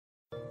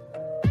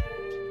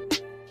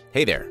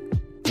Hey there.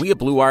 We at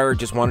Blue Wire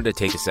just wanted to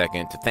take a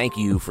second to thank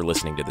you for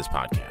listening to this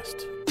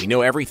podcast. We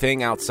know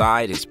everything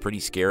outside is pretty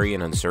scary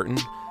and uncertain,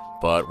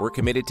 but we're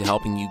committed to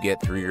helping you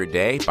get through your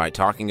day by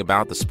talking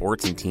about the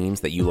sports and teams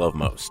that you love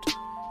most.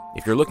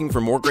 If you're looking for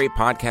more great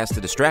podcasts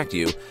to distract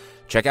you,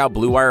 check out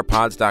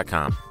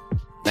BlueWirePods.com.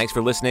 Thanks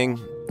for listening.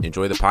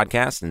 Enjoy the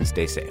podcast and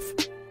stay safe.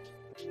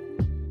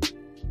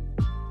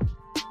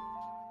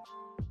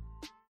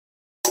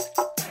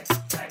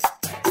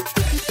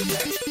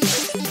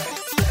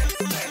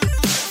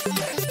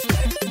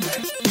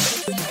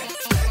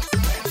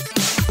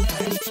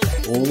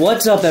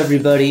 What's up,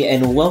 everybody,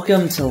 and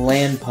welcome to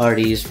LAN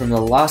Parties from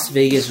the Las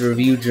Vegas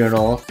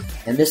Review-Journal,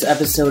 and this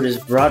episode is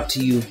brought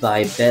to you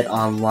by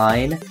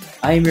BetOnline.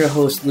 I am your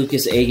host,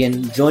 Lucas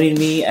Agan. Joining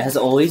me, as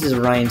always, is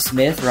Ryan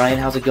Smith. Ryan,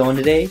 how's it going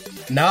today?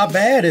 Not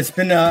bad. It's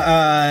been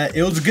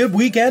it was a good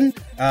weekend.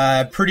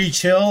 Pretty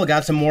chill.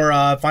 Got some more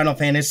Final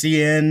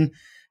Fantasy in.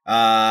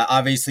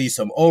 Obviously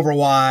some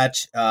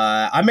Overwatch.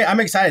 I'm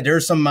excited.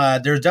 There's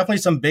definitely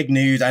some big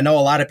news. I know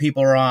a lot of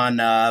people are on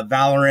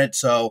Valorant,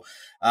 so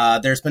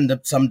there's been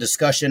some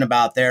discussion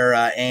about their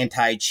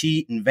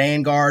anti-cheat and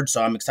Vanguard,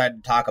 so I'm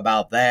excited to talk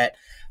about that.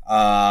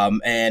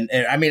 And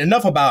I mean,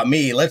 enough about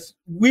me.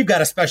 We've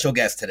got a special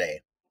guest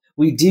today.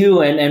 We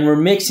do, and we're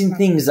mixing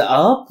things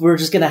up. We're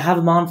just going to have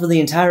him on for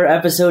the entire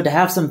episode to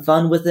have some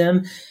fun with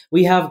him.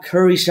 We have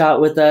Curry Shot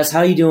with us. How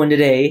are you doing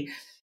today?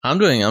 I'm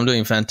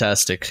doing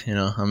fantastic. You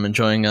know, I'm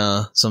enjoying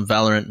some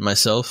Valorant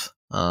myself.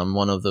 I'm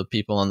one of the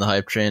people on the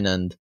hype train,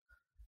 and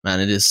man,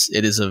 it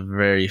is a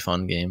very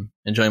fun game.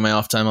 Enjoying my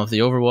off time of the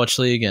Overwatch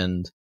League,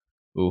 and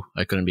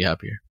I couldn't be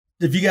happier.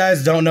 If you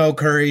guys don't know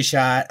Curry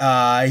Shot,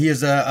 he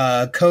is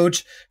a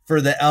coach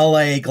for the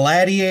LA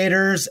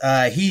Gladiators.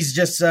 He's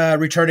just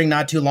returning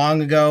not too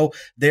long ago.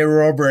 They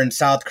were over in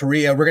South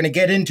Korea. We're going to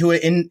get into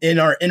it in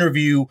our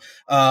interview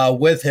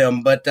with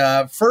him. But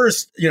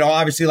first,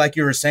 obviously, like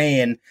you were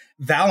saying,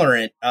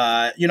 Valorant.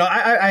 I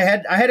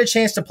had a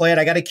chance to play it.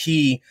 I got a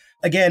key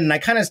again, and I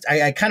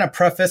kind of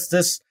prefaced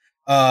this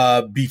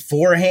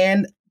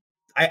beforehand.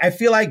 I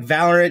feel like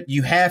Valorant,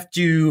 you have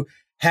to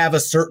have a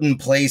certain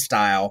play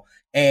style,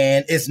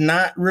 and it's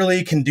not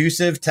really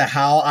conducive to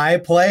how I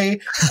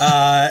play.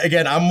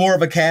 Again, I'm more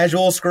of a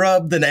casual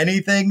scrub than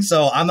anything,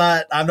 so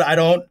I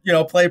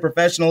don't play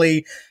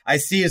professionally. I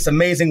see it's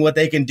amazing what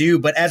they can do,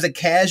 but as a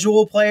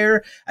casual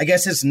player, I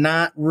guess it's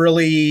not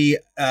really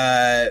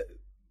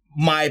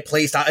my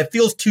play style. It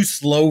feels too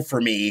slow for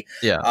me.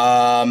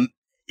 Yeah.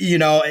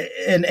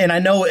 And I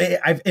know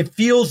it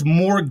feels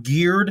more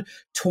geared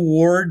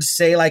towards,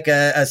 say, like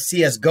a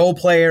CSGO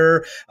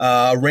player,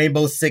 a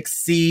Rainbow Six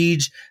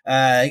Siege,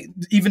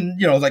 even,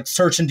 like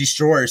Search and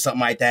Destroy or something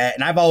like that.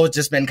 And I've always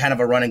just been kind of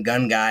a run and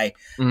gun guy.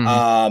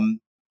 Mm-hmm.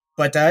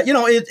 But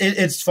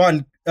it's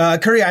fun.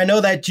 Curry, I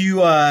know that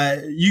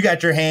you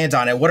got your hands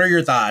on it. What are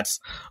your thoughts?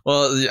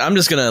 Well, I'm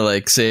just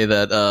gonna say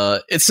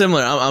that it's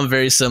similar. I'm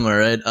very similar,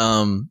 right?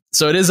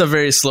 So it is a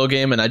very slow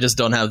game, and I just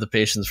don't have the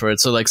patience for it.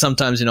 So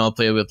sometimes I'll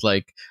play with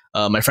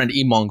my friend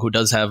Emong, who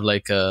does have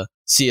a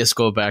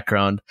CS:GO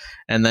background,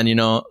 and then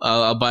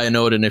I'll buy a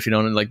node, and if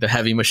the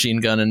heavy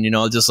machine gun, and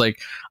I'll just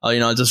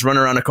I'll just run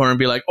around a corner and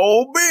be like,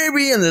 oh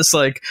baby, and this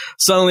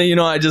suddenly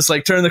I just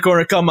turn the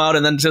corner, come out,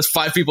 and then just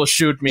 5 people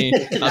shoot me.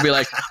 I'll be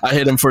like, I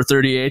hit him for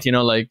 38.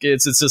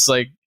 It's just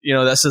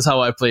that's just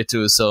how I play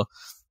too. So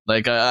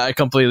I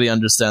completely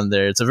understand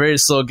there. It's a very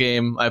slow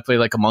game. I play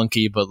like a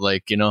monkey, but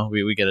we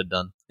get it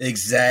done.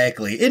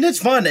 Exactly. And it's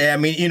fun. I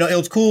mean, it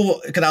was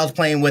cool because I was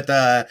playing with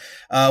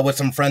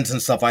some friends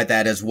and stuff like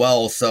that as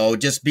well. So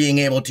just being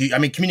able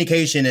to,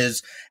 communication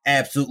is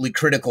absolutely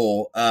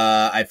critical.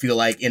 I feel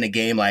like in a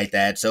game like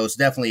that. So it's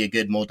definitely a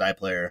good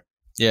multiplayer.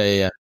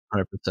 Yeah.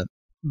 100%.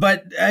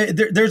 But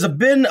there's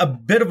been a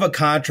bit of a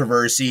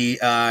controversy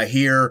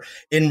here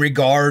in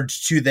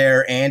regards to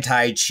their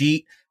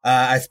anti-cheat.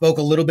 I spoke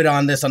a little bit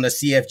on this on the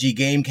CFG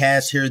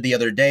Gamecast here the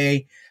other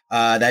day.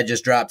 That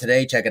just dropped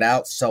today. Check it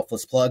out.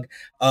 Selfless plug.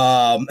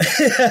 And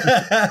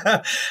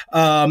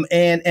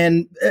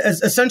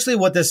essentially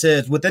what this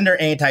is within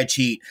their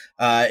anti-cheat,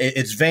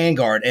 it's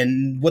Vanguard.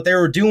 And what they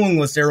were doing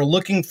was they were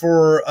looking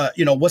for,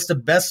 what's the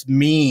best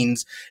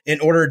means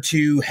in order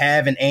to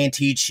have an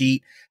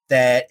anti-cheat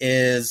that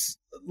is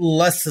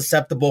less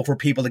susceptible for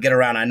people to get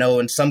around. I know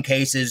in some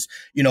cases,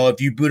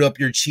 if you boot up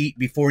your cheat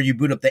before you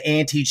boot up the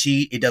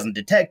anti-cheat, it doesn't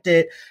detect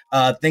it,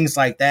 things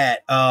like that.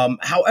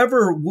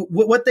 However,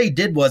 what they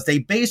did was they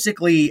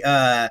basically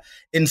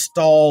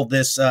installed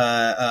this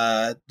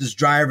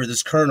driver,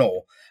 this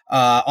kernel,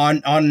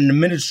 on an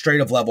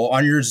administrative level,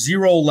 on your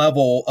 0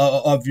 level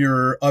of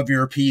your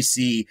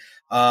PC.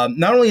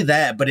 Not only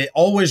that, but it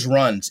always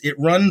runs. It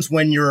runs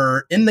when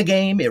you're in the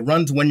game. It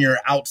runs when you're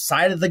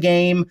outside of the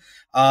game,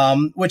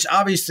 which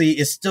obviously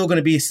is still going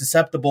to be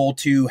susceptible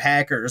to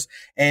hackers.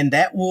 And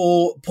that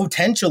will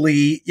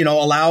potentially,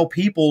 allow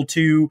people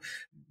to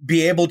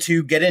be able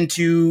to get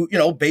into,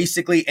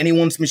 basically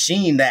anyone's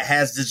machine that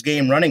has this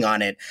game running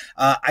on it.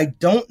 I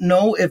don't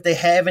know if they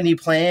have any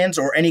plans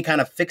or any kind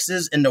of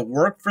fixes in the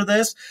work for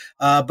this,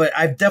 but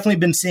I've definitely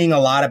been seeing a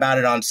lot about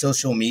it on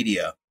social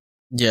media.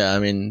 Yeah, I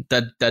mean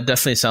that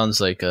definitely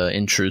sounds like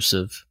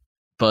intrusive,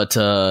 but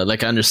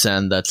like I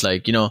understand that,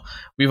 like, you know,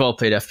 we've all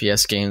played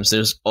FPS games.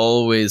 There's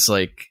always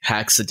like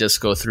hacks that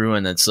just go through,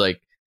 and it's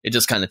like it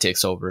just kind of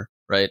takes over,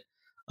 right?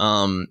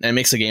 And it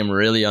makes the game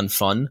really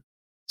unfun.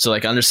 So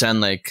like I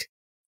understand, like,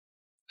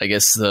 I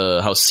guess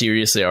how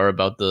serious they are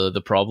about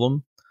the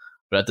problem,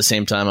 but at the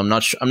same time, I'm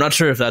not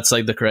sure if that's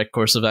like the correct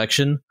course of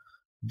action.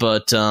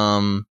 But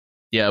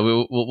yeah,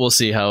 we'll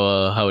see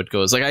how it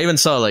goes. Like I even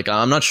saw, like,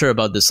 I'm not sure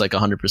about this like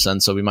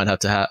 100%, so we might have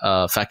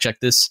to fact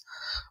check this.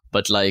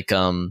 But like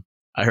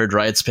I heard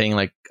Riot's paying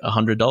like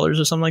 $100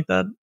 or something like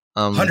that.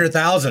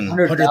 100,000.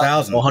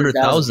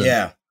 100,000.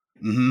 Yeah.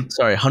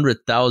 Sorry,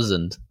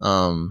 100,000.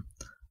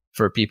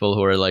 For people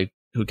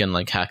who can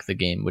like hack the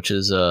game, which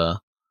is yeah,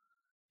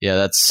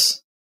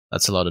 that's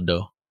a lot of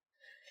dough.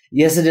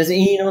 Yes, it is.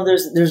 You know,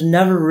 there's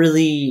never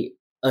really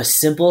a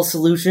simple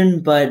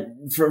solution, but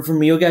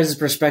from your guys'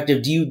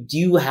 perspective, do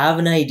you have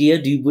an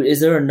idea? Is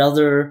there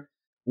another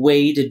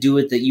way to do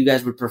it that you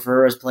guys would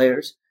prefer as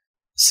players?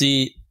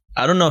 See,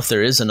 I don't know if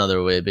there is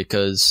another way,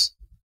 because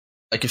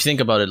like if you think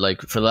about it,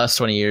 like for the last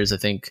 20 years, I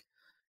think,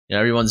 you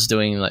know, everyone's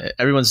doing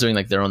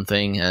like their own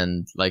thing,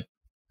 and like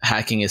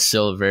hacking is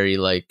still very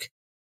like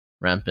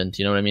rampant.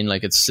 You know what I mean?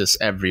 Like it's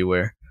just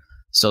everywhere.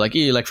 So like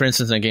for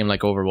instance, in a game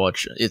like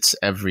Overwatch, it's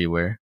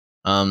everywhere.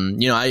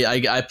 You know,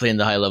 I play in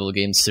the high level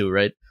games too,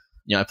 right?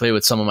 You know, I play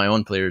with some of my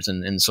own players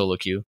in solo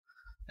queue,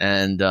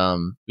 and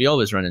we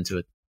always run into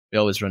it.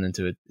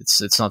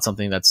 It's not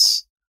something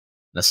that's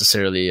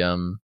necessarily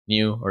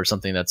new or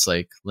something that's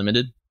like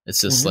limited.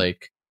 It's just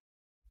like,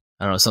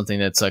 I don't know, something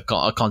that's like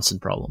a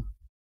constant problem.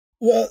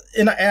 Well,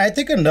 and I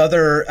think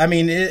another, I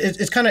mean,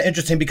 it's kind of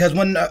interesting because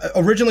when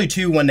originally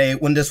too, when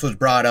this was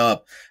brought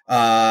up,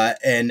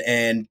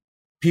 and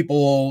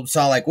people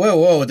saw like,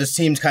 whoa, this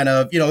seems kind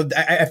of, you know,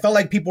 I felt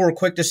like people were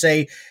quick to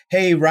say,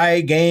 hey,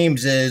 Riot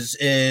Games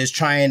is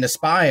trying to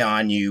spy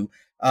on you.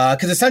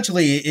 Because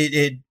essentially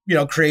it you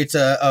know, creates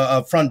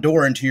a front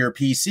door into your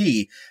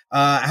PC.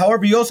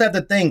 However, you also have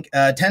to think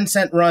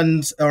Tencent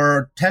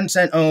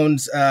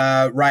owns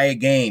Riot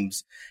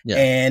Games. Yeah.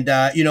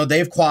 And, you know,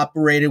 they've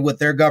cooperated with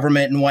their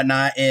government and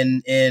whatnot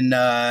in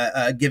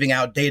giving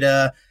out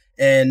data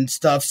and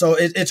stuff. So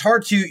it's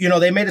hard to, you know,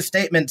 they made a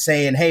statement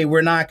saying, hey,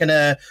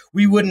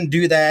 we wouldn't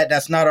do that.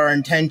 That's not our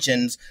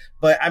intentions.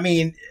 But I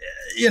mean,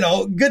 you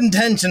know, good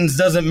intentions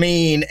doesn't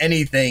mean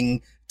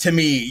anything to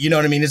me. You know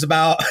what I mean? It's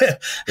about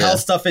how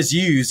stuff is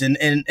used.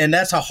 And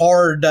that's a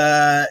hard,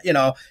 you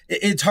know,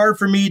 it's hard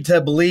for me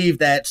to believe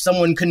that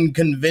someone couldn't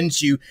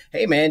convince you,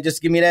 hey man,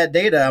 just give me that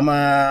data.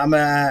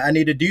 I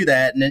need to do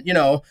that. And you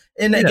know,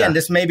 and again,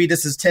 this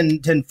is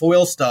tin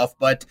foil stuff,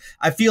 but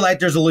I feel like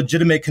there's a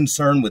legitimate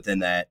concern within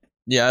that.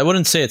 Yeah, I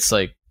wouldn't say it's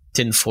like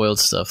tin-foiled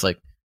stuff. Like,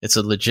 it's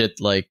a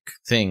legit like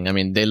thing. I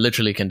mean, they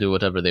literally can do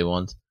whatever they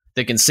want.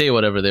 They can say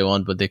whatever they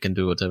want, but they can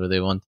do whatever they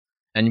want,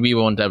 and we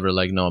won't ever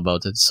like know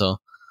about it. So,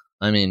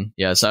 I mean,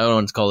 yeah. So I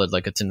don't call it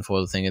like a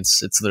tin-foil thing.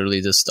 It's literally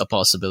just a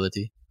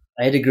possibility.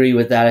 I'd agree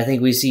with that. I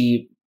think we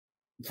see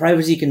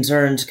privacy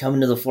concerns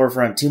coming to the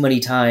forefront too many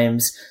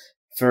times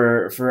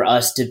for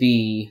us to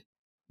be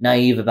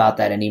naive about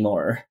that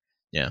anymore.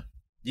 Yeah.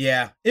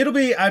 Yeah. It'll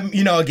be.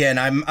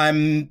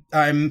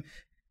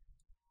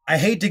 I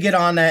hate to get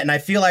on that, and I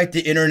feel like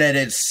the internet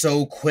is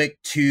so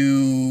quick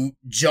to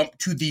jump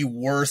to the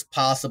worst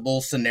possible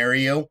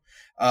scenario.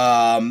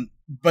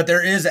 But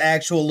there is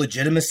actual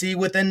legitimacy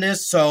within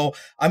this. So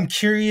I'm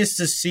curious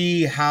to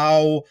see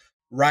how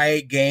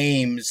Riot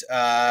Games,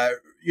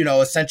 you know,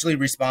 essentially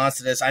responds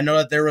to this. I know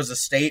that there was a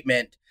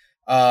statement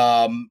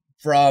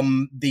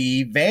from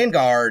the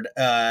Vanguard,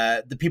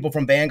 the people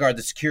from Vanguard,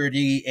 the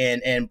security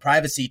and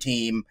privacy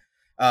team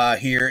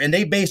here, and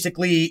they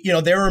basically, you know,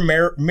 they were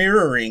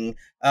mirroring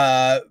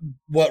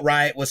what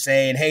Riot was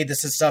saying. Hey,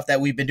 this is stuff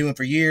that we've been doing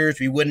for years.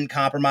 We wouldn't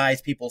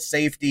compromise people's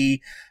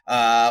safety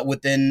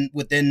within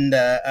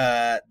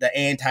the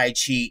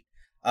anti-cheat.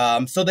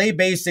 So they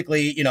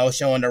basically, you know,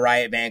 showing the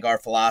Riot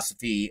Vanguard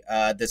philosophy,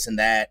 this and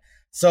that.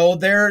 So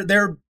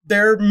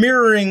they're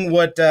mirroring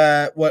what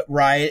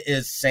Riot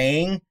is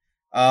saying.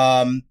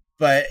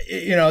 But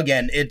you know,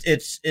 again,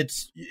 it's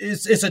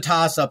a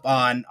toss up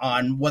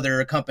on whether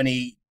a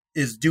company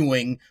is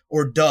doing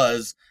or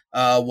does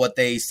what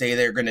they say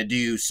they're going to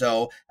do.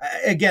 So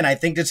again, I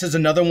think this is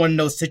another one of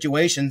those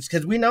situations,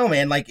 because we know,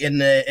 man, like in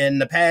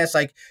the past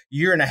like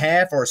year and a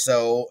half or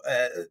so,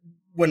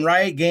 when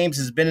Riot Games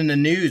has been in the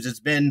news, it's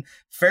been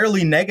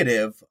fairly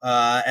negative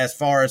as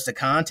far as the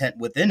content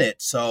within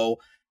it. So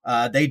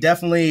they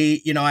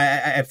definitely, you know,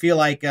 I feel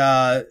like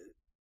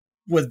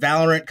with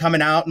Valorant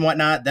coming out and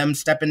whatnot, them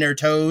stepping their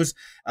toes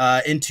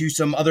into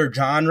some other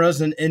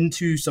genres and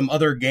into some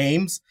other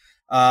games.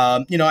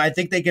 You know, I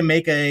think they can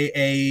make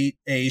a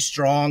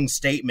strong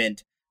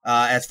statement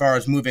as far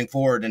as moving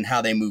forward and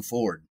how they move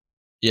forward.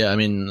 Yeah, I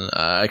mean,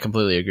 I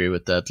completely agree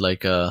with that.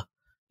 Like, you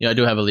know, I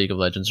do have a League of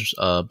Legends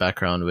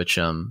background, which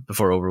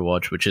before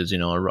Overwatch, which is, you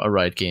know, a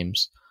Riot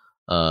Games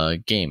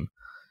game,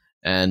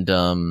 and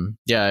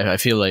yeah, I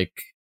feel like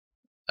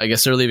I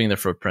guess they're leaving their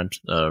footprint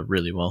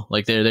really well.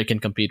 Like they can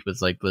compete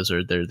with like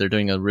Blizzard. They're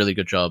doing a really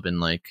good job in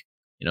like,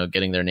 you know,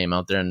 getting their name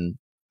out there and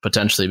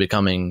potentially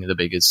becoming the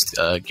biggest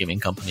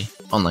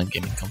online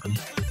gaming company.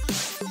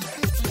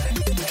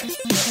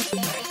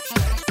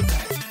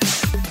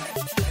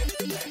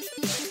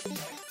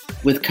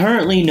 With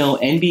currently no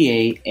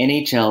NBA,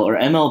 NHL, or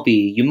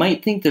MLB, you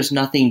might think there's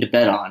nothing to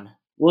bet on.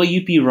 Well,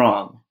 you'd be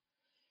wrong.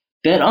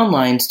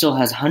 BetOnline still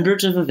has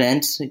hundreds of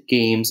events,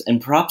 games, and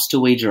props to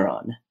wager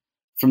on.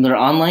 From their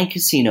online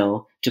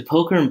casino to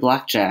poker and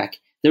blackjack,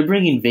 they're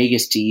bringing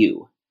Vegas to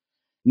you.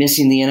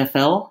 Missing the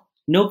NFL?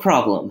 No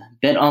problem.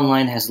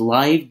 BetOnline has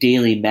live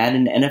daily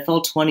Madden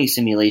NFL 20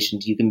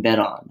 simulations you can bet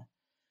on.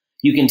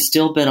 You can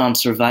still bet on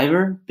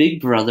Survivor,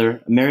 Big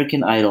Brother,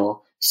 American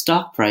Idol,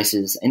 stock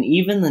prices, and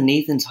even the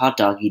Nathan's hot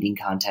dog eating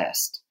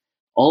contest.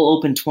 All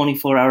open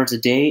 24 hours a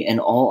day and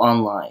all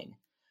online.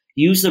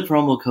 Use the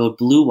promo code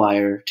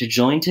BLUEWIRE to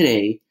join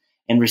today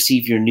and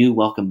receive your new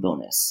welcome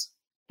bonus.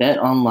 Bet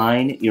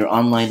Online, your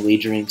online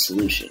wagering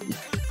solution.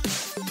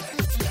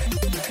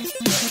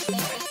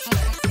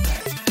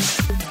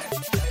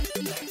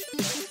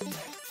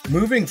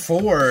 Moving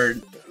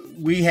forward,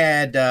 we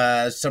had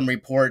some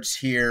reports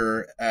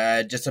here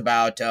just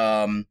about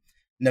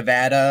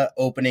Nevada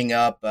opening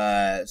up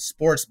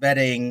sports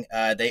betting.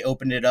 They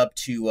opened it up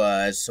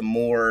to some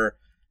more.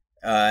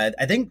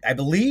 I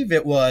believe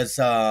it was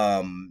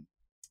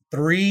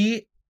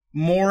 3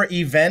 more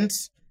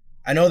events.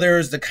 I know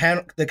there's the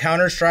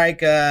Counter-Strike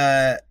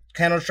Go,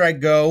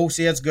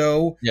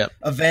 CSGO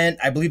event.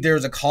 I believe there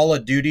was a Call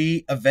of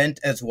Duty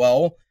event as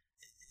well.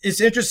 It's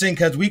interesting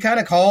because we kind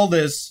of call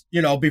this,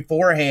 you know,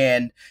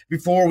 beforehand,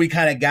 before we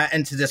kind of got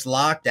into this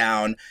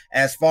lockdown,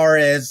 as far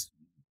as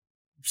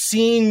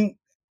seeing,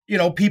 you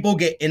know, people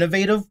get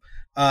innovative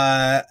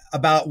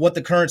about what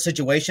the current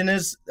situation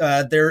is.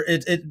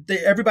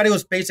 Everybody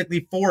was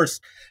basically forced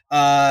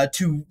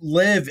to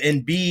live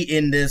and be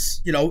in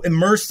this, you know,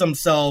 immerse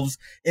themselves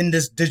in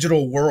this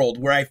digital world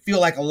where I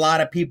feel like a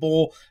lot of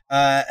people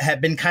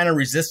have been kind of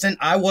resistant.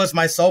 I was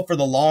myself for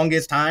the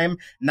longest time,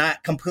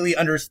 not completely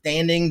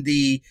understanding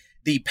the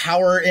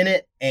power in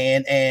it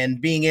and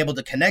being able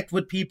to connect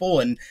with people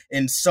in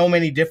so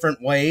many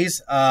different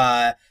ways.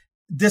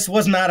 This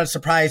was not a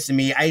surprise to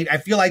me. I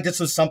feel like this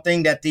was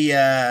something that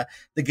the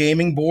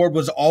gaming board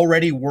was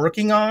already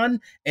working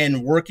on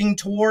and working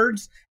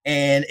towards,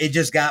 and it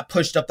just got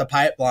pushed up the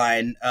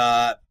pipeline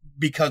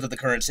because of the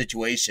current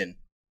situation.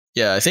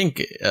 Yeah, I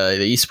think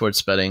the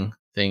esports betting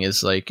thing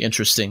is like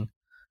interesting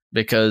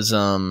because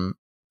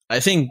I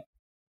think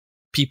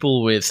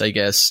people with, I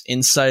guess,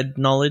 inside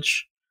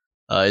knowledge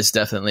is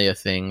definitely a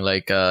thing.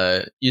 Like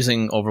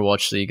using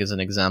Overwatch League as an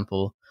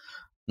example.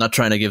 Not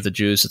trying to give the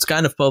juice. It's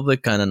kind of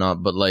public, kind of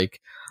not. But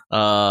like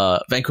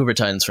Vancouver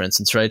Titans, for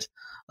instance, right?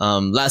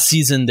 Last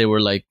season, they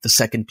were like the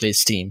second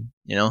place team.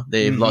 You know,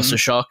 they've lost a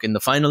shock in the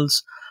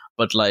finals.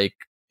 But like,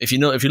 if you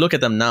look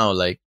at them now,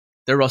 like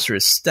their roster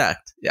is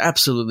stacked,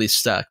 absolutely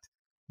stacked.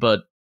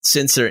 But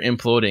since they're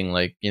imploding,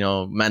 like, you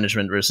know,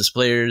 management versus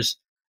players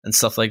and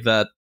stuff like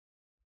that,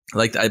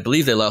 like I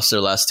believe they lost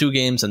their last 2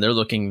 games and they're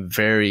looking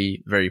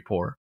very, very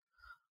poor.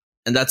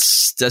 And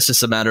that's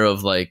just a matter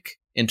of like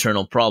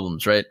internal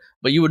problems, right?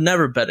 But you would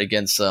never bet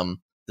against the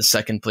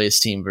second place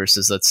team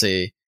versus, let's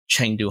say,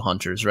 Chengdu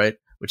Hunters, right?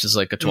 Which is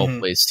like a 12th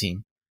place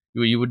team.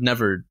 You would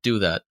never do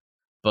that.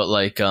 But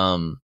like,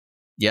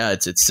 yeah,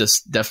 it's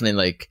just definitely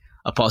like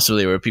a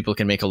possibility where people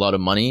can make a lot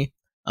of money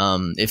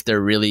if they're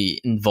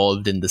really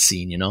involved in the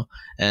scene, you know.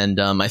 And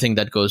I think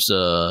that goes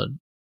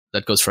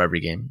for every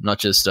game, not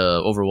just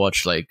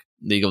Overwatch. Like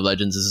League of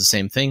Legends is the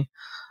same thing.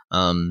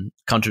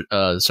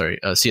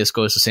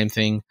 CS:GO is the same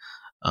thing.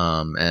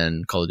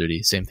 And Call of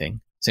Duty, same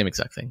thing, same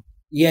exact thing.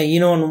 Yeah, you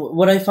know, and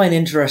what I find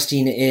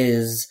interesting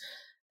is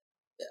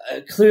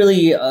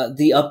clearly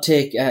the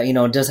uptick, you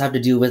know, does have to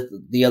do with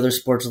the other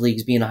sports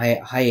leagues being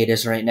a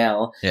hiatus right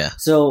now. Yeah.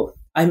 So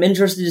I'm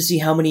interested to see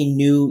how many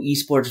new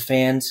esports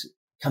fans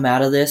come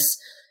out of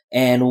this.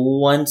 And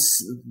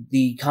once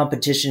the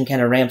competition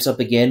kind of ramps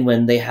up again,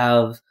 when they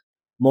have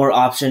more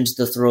options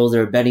to throw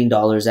their betting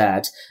dollars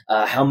at,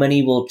 how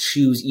many will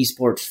choose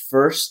esports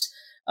first?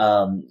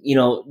 You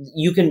know,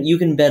 you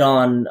can bet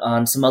on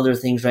some other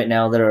things right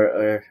now that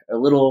are a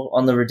little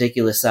on the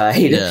ridiculous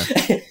side. Yeah.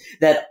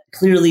 That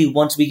clearly,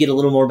 once we get a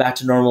little more back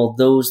to normal,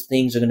 those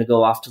things are going to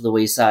go off to the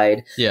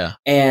wayside. Yeah.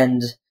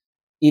 And,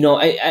 you know,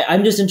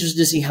 I'm just interested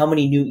to see how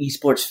many new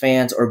esports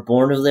fans are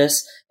born of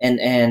this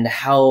and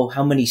how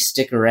many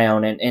stick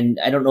around. And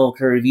I don't know,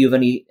 Curry, if you have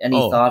any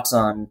thoughts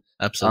on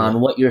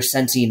what you're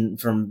sensing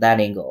from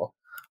that angle.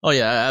 Oh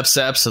yeah,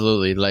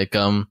 absolutely. Like,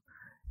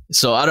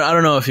 so I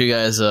don't know if you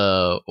guys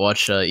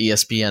watch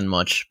ESPN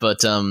much,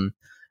 but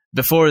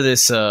before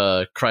this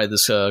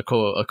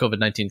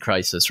COVID-19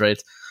 crisis, right?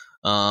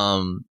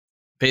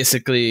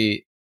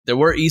 Basically, there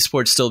were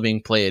esports still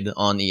being played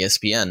on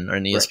ESPN or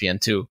in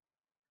ESPN2.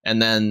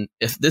 And then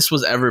if this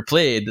was ever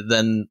played,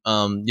 then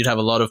you'd have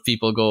a lot of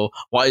people go,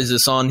 why is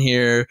this on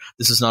here?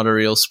 This is not a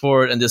real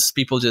sport. And just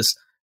people just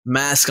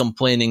mass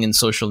complaining in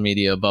social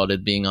media about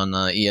it being on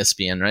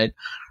ESPN, right?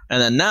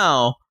 And then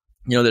now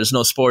there's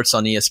no sports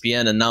on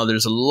ESPN, and now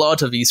there's a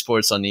lot of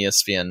esports on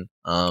ESPN.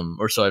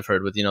 Or so I've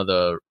heard with,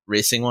 the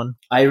racing one.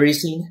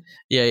 iRacing?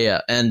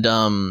 Yeah. And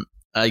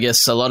I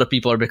guess a lot of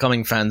people are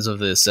becoming fans of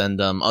this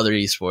and other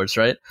esports,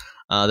 right?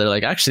 They're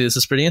like, actually, this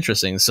is pretty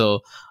interesting.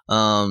 So,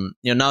 now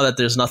that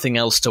there's nothing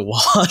else to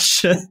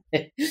watch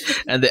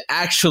and they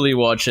actually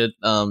watch it,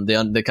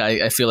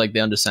 I feel like they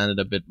understand it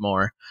a bit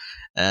more.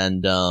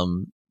 And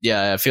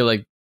I feel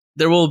like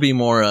there will be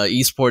more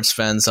esports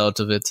fans out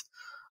of it.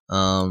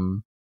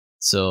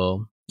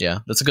 So yeah,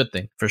 that's a good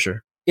thing for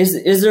sure.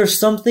 Is there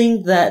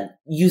something that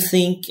you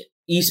think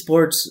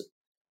esports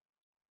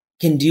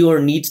can do or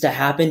needs to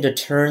happen to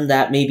turn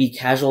that maybe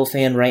casual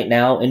fan right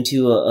now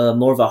into a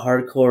more of a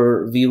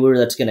hardcore viewer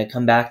that's going to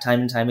come back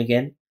time and time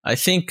again? I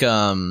think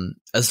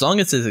as long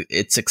as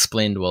it's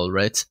explained well,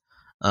 right?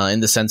 In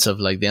the sense of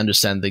like they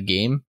understand the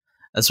game,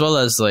 as well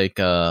as like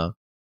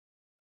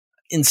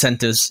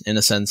incentives in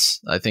a sense.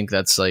 I think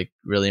that's like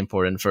really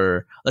important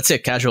for, let's say, a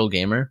casual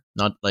gamer,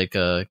 not like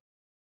a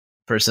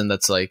person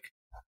that's like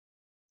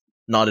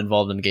not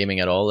involved in gaming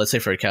at all. Let's say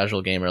for a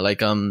casual gamer, like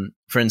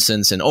for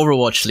instance in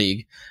Overwatch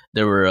League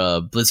there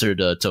were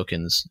Blizzard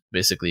tokens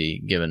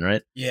basically given,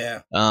 right?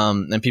 Yeah.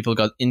 And people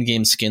got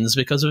in-game skins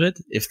because of it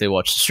if they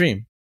watched the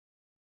stream,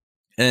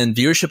 and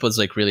viewership was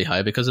like really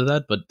high because of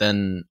that. But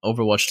then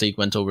Overwatch League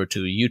went over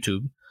to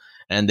YouTube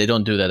and they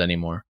don't do that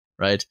anymore,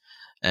 right?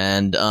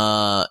 And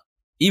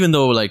even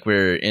though like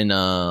we're in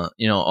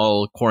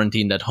all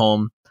quarantined at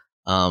home,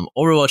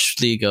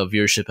 Overwatch League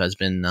viewership has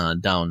been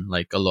down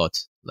like a lot,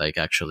 like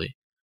actually.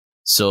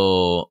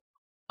 So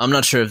I'm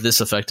not sure if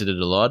this affected it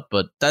a lot,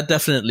 but that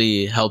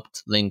definitely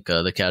helped link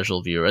the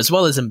casual viewer, as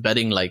well as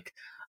embedding like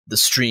the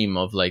stream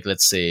of like,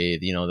 let's say,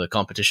 the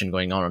competition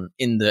going on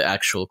in the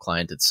actual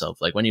client itself.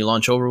 Like when you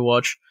launch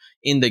Overwatch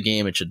in the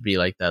game, it should be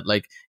like that.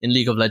 Like in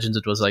League of Legends,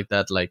 it was like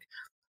that, like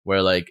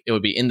where like it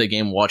would be in the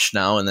game, watch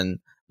now, and then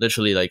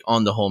literally like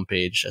on the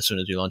homepage as soon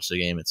as you launch the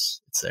game,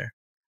 it's there.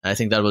 And I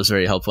think that was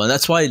very helpful, and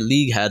that's why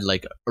League had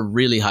like a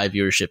really high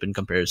viewership in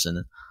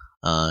comparison,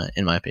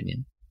 in my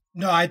opinion.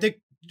 No, I think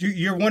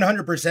you're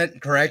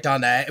 100% correct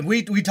on that. And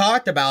we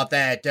talked about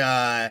that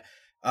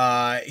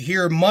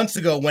here months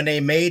ago when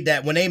they made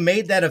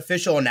that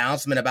official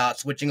announcement about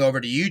switching over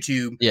to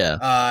YouTube.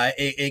 Yeah.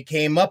 It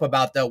came up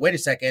about wait a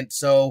second.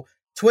 So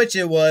Twitch,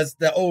 it was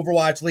the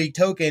Overwatch League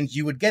tokens,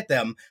 you would get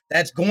them.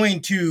 That's going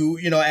to,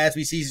 as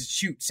we see,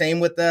 same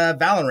with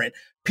Valorant.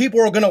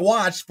 People are going to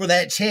watch for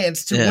that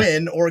chance to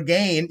win or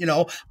gain.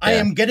 I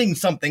am getting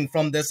something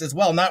from this as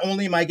well. Not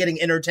only am I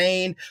getting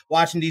entertained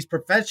watching these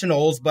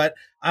professionals, but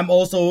I'm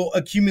also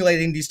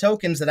accumulating these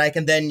tokens that I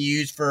can then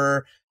use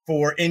for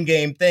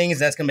in-game things.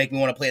 That's going to make me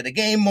want to play the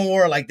game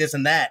more, like this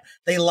and that.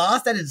 They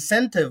lost that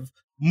incentive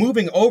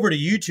moving over to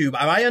YouTube.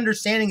 My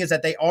understanding is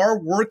that they are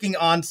working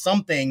on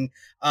something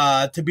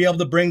to be able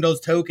to bring those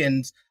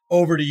tokens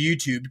over to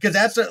YouTube, because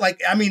that's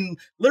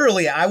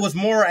literally I was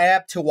more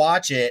apt to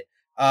watch it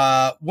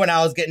when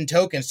I was getting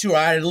tokens too.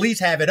 I'd at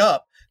least have it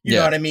up, you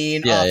know what I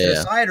mean, off to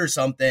the side or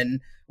something.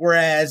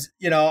 Whereas,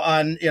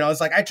 it's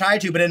like I try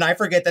to, but then I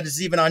forget that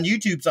it's even on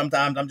YouTube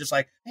sometimes. I'm just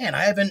like, man,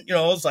 I haven't,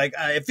 it's like,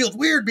 it feels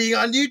weird being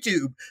on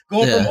YouTube.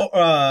 Going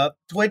from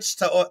Twitch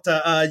to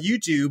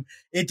YouTube,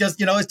 it just,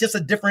 it's just a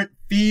different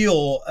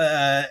feel,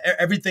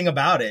 everything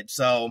about it.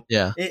 So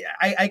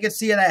I could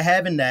see it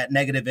having that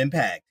negative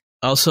impact.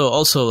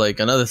 Also, like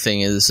another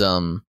thing is,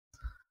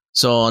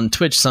 so on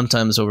Twitch,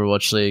 sometimes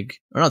Overwatch League,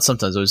 or not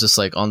sometimes, it was just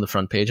like on the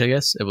front page, I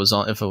guess. It was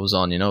on, if it was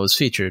on, it was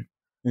featured.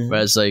 Mm-hmm.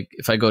 Whereas like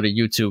if I go to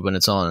YouTube when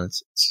it's on,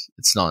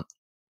 it's not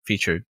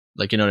featured.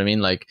 Like, you know what I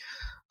mean? Like,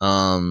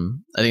 I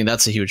think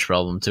that's a huge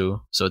problem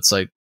too. So it's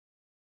like,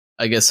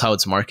 I guess how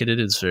it's marketed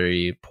is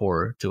very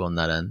poor too on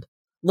that end.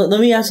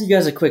 Let me ask you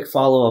guys a quick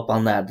follow up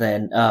on that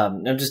then.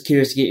 I'm just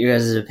curious to get your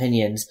guys'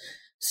 opinions.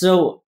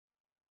 So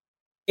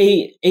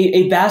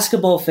a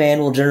basketball fan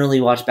will generally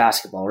watch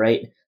basketball,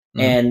 right? Mm-hmm.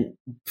 And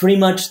pretty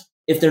much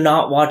if they're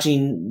not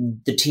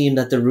watching the team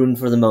that they're rooting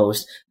for the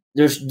most,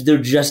 they're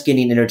just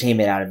getting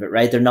entertainment out of it,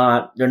 right? They're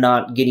not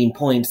getting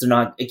points. They're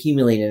not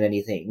accumulating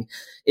anything.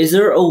 Is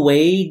there a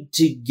way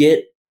to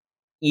get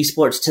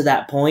esports to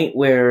that point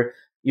where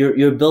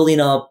you're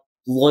building up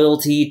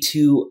loyalty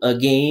to a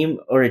game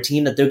or a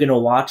team that they're going to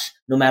watch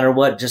no matter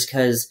what, just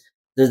because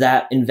they're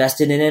that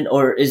invested in it?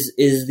 Or is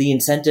the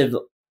incentive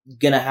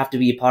going to have to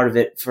be a part of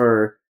it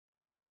for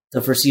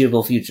the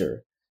foreseeable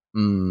future?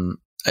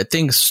 I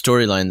think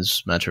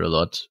storylines matter a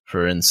lot.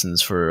 For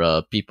instance,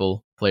 for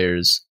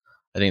players,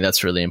 I think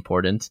that's really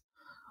important,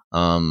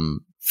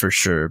 for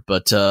sure.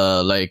 But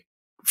like,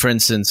 for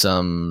instance,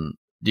 do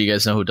you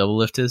guys know who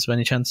Doublelift is by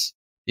any chance?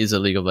 He's a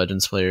League of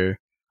Legends player.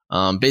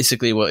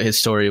 Basically, what his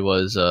story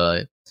was,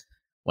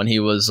 when he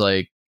was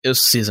like, it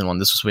was season 1.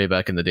 This was way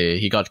back in the day.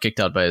 He got kicked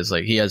out by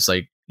he has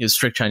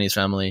strict Chinese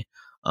family.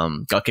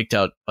 Got kicked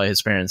out by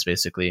his parents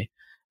basically,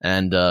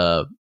 and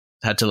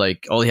had to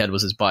all he had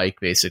was his bike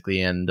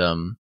basically, and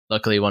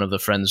luckily one of the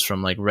friends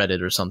from like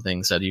Reddit or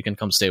something said, you can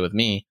come stay with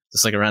me,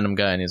 just like a random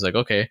guy. And he's like,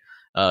 okay.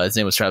 His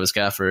name was Travis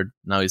Gafford.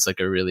 Now he's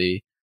like a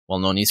really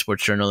well-known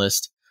esports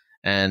journalist,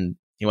 and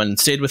he went and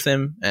stayed with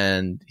him,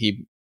 and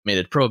he made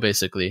it pro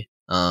basically.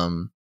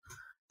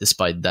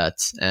 Despite that,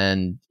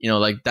 and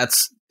like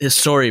that's his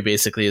story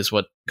basically is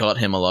what got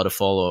him a lot of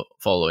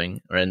following,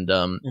 and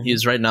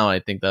he's right now I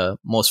think the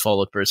most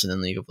followed person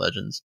in League of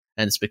Legends,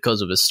 and it's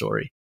because of his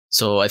story.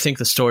 So I think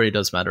the story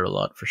does matter a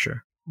lot for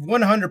sure.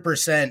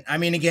 100%. I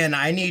mean, again,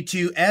 I need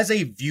to, as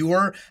a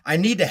viewer, I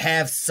need to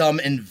have some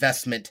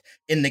investment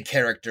in the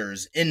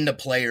characters, in the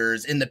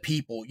players, in the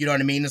people. You know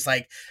what I mean? It's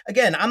like,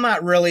 again, I'm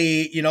not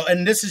really,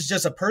 and this is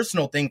just a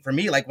personal thing for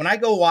me. Like when I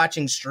go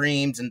watching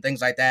streams and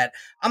things like that,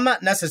 I'm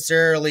not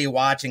necessarily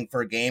watching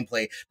for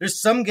gameplay.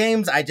 There's some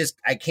games I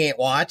can't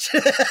watch.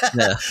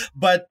 Yeah.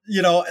 But,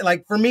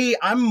 like for me,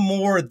 I'm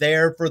more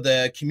there for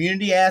the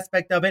community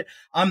aspect of it.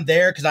 I'm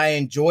there because I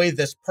enjoy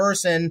this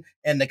person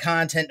and the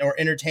content or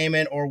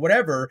entertainment or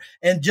whatever,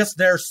 and just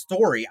their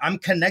story. I'm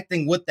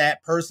connecting with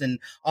that person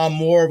on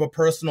more of a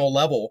personal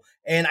level.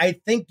 And I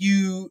think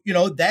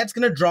that's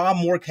going to draw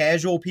more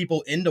casual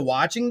people into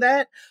watching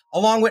that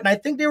along with, and I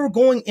think they were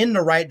going in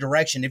the right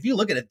direction. If you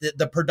look at it,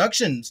 the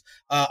productions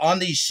on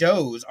these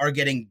shows are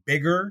getting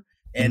bigger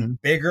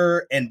and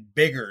bigger and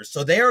bigger.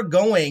 So they are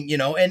going,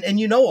 and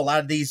a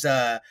lot of these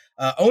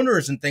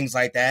owners and things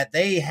like that,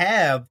 they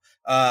have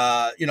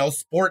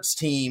sports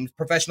teams,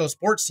 professional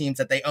sports teams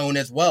that they own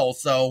as well.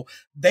 So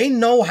they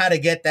know how to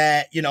get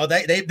that,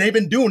 they've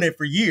been doing it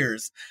for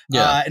years.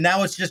 Yeah. And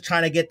now it's just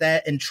trying to get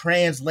that and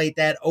translate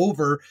that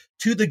over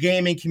to the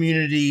gaming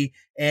community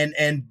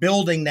and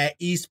building that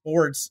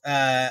esports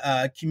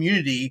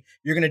community.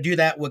 You're going to do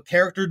that with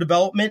character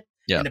development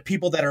and the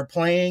people that are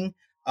playing.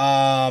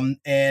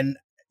 And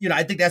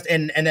I think that's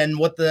and then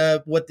what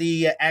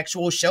the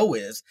actual show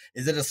is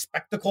it a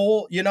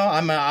spectacle?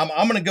 I'm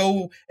going to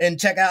go and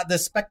check out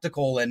this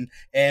spectacle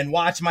and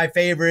watch my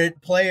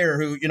favorite player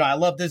who, I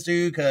love this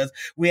dude because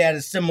we had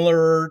a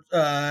similar,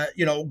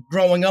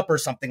 growing up or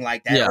something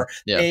like that. Or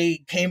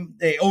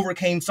they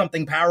overcame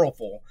something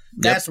powerful.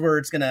 That's where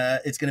it's going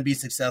to be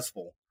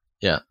successful.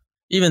 Yeah.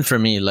 Even for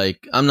me,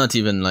 like I'm not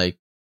even like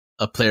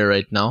a player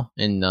right now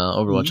in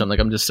Overwatch.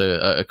 I'm just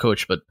a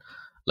coach, but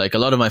like a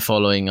lot of my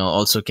following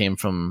also came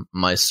from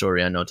my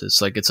story. I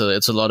noticed like it's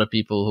a lot of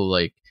people who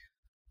like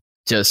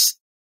just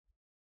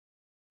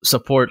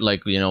support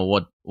like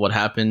what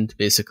happened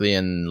basically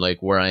and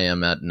like where I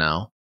am at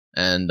now,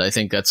 and I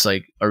think that's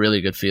like a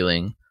really good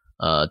feeling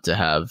to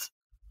have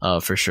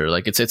for sure.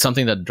 Like it's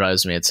something that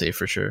drives me, I'd say,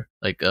 for sure.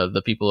 Like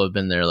the people who have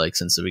been there like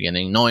since the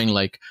beginning, knowing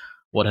like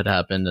what had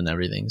happened and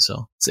everything.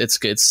 So it's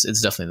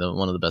definitely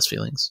one of the best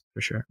feelings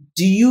for sure.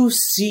 Do you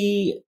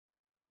see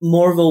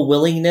more of a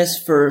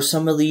willingness for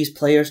some of these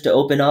players to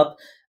open up?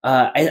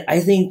 I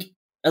think,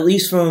 at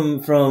least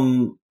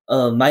from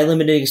my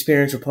limited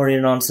experience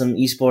reporting on some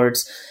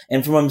esports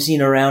and from what I'm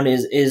seeing around,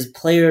 is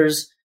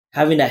players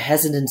having a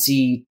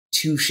hesitancy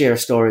to share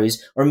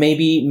stories, or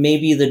maybe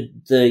the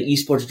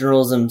esports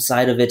journalism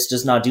side of it's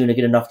just not doing a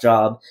good enough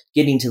job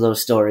getting to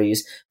those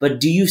stories. But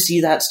do you see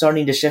that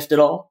starting to shift at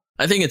all?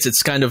 I think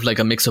it's kind of like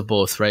a mix of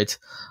both, right?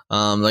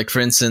 Like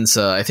for instance,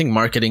 I think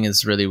marketing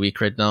is really weak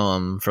right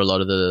now. For a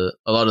lot of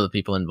the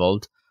people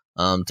involved,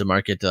 to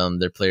market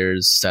their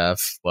players,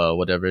 staff,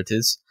 whatever it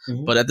is.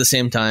 Mm-hmm. But at the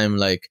same time,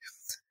 like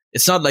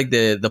it's not like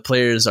the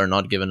players are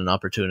not given an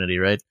opportunity,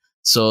 right?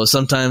 So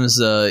sometimes,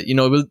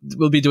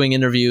 we'll be doing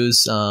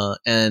interviews,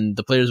 and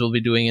the players will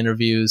be doing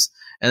interviews,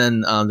 and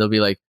then they'll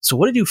be like, "So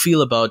what did you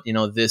feel about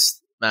this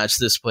match,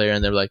 this player?"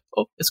 And they're like,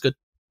 "Oh, it's good."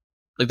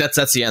 Like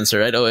that's the answer,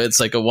 right? Oh, it's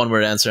like a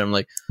one-word answer. I'm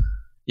like,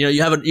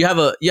 you have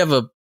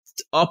a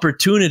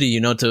opportunity,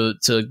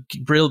 to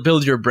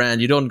build your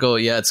brand. You don't go,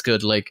 yeah, it's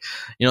good. Like,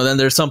 then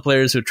there's some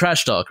players who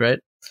trash talk, right?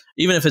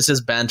 Even if it's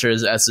just banter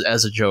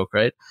as a joke,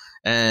 right?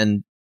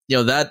 And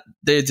that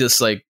they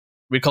just like,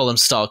 we call them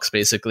stocks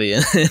basically,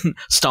 and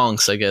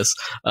stonks, I guess,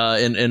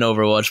 in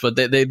Overwatch, but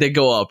they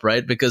go up,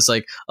 right? Because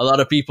like a lot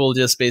of people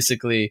just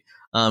basically,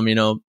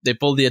 they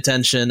pull the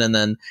attention, and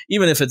then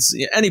even if it's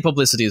any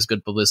publicity is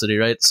good publicity,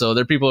 right? So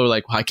there are people who are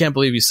like, well, I can't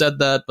believe you said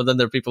that. But then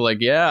there are people like,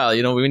 yeah,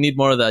 we need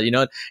more of that.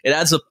 It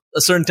adds a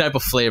certain type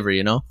of flavor,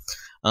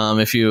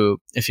 if you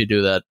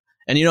do that.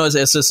 And,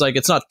 it's just like,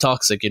 it's not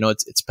toxic,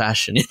 it's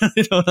passion. You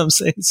know what I'm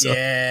saying? So,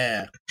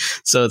 yeah.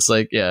 So it's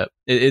like, yeah,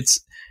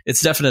 it's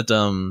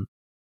definitely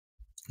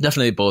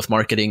both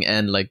marketing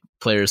and like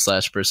player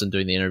 / person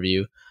doing the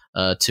interview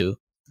too.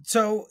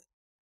 So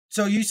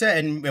you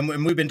said,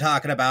 and we've been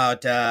talking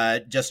about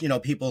just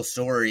people's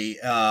story.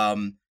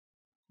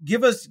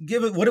 Give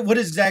it. What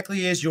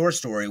exactly is your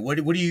story? What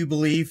do you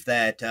believe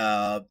that?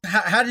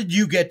 How did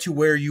you get to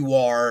where you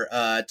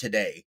are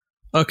today?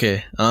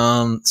 Okay.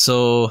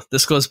 So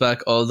this goes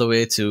back all the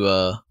way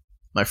to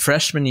my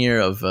freshman year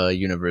of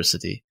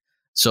university.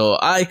 So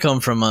I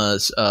come from a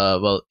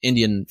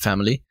Indian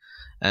family,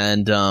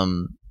 and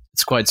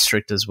it's quite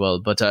strict as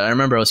well. But I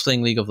remember I was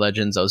playing League of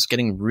Legends. I was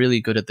getting really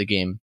good at the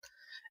game.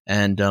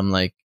 And I'm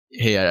like,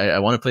 hey, I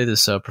want to play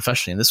this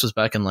professionally. And this was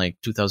back in like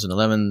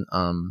 2011.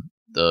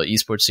 The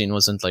esports scene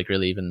wasn't like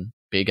really even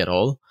big at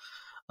all.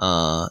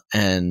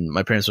 And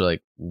my parents were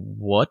like,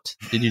 what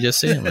did you just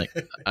say? I'm like,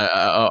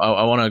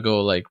 I want to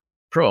go like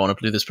pro. I want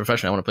to do this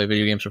professionally. I want to play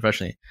video games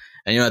professionally.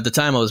 And, at the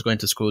time I was going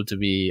to school to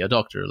be a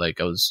doctor.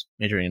 Like I was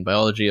majoring in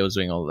biology. I was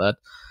doing all of that.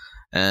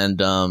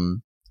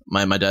 And,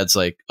 my dad's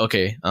like,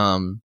 okay,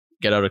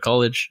 get out of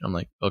college. I'm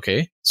like,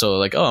 okay. So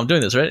like, oh, I'm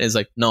doing this, right? He's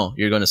like, no,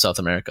 you're going to South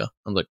America.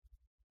 I'm like,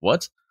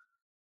 what?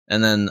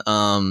 And then,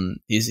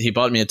 he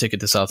bought me a ticket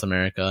to South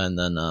America. And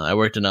then, I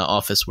worked in an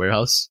office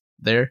warehouse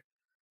there.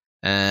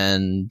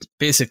 And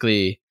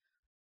basically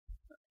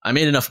I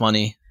made enough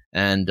money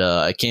and,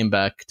 I came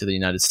back to the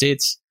United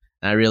States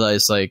and I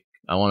realized like,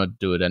 I want to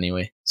do it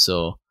anyway.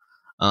 So,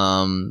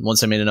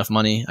 once I made enough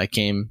money, I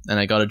came and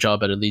I got a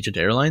job at Allegiant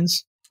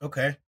Airlines.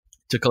 Okay.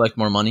 To collect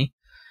more money.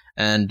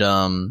 And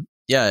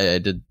I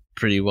did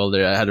pretty well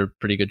there. I had a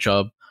pretty good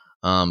job.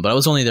 But I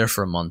was only there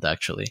for a month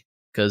actually,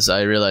 because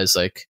I realized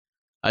like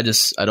I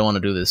don't want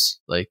to do this.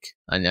 Like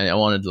I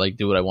wanted to like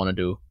do what I want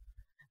to do.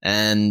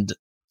 And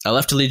I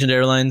left Allegiant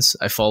Airlines.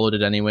 I followed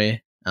it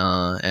anyway.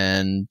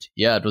 And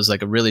yeah, it was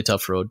like a really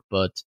tough road,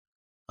 but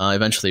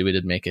eventually we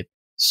did make it.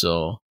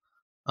 So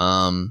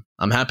I'm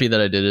happy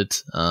that I did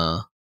it.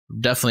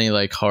 Definitely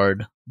like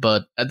hard,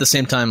 but at the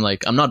same time,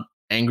 like I'm not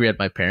angry at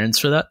my parents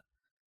for that.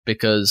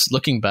 Because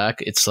looking back,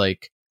 it's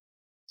like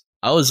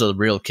I was a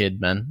real kid,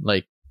 man.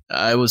 Like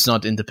I was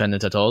not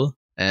independent at all,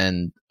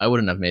 and I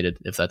wouldn't have made it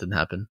if that didn't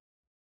happen.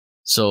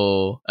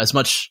 So as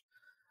much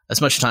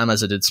time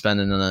as I did spend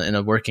in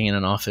a working in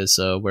an office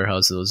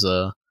warehouse, it was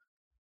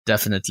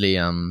definitely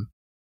the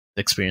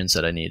experience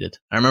that I needed.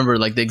 I remember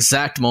like the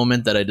exact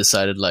moment that I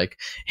decided like,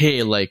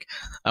 hey, like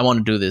I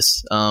want to do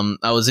this.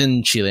 I was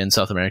in Chile in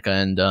South America,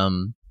 and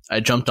I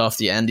jumped off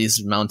the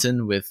Andes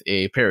mountain with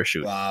a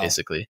parachute,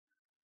 basically.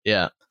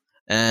 Yeah.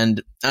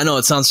 And I know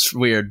it sounds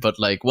weird, but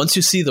like once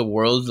you see the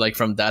world like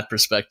from that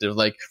perspective,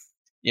 like,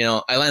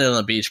 I landed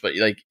on a beach, but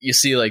like you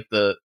see like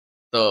the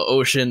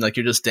ocean, like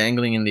you're just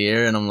dangling in the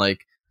air, and I'm like,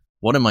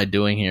 what am I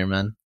doing here,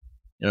 man?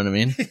 You know what I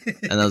mean?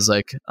 And I was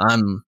like,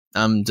 I'm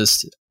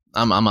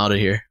out of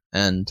here.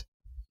 And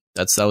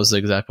that was the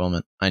exact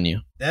moment I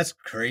knew. That's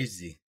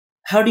crazy.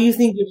 How do you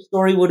think your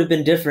story would have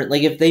been different?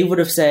 Like if they would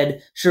have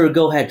said, sure,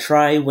 go ahead,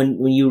 try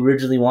when you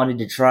originally wanted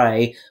to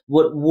try,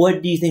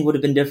 what do you think would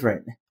have been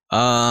different?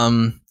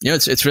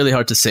 It's really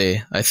hard to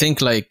say. I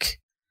think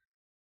like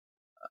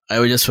I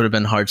would have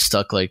been hard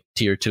stuck like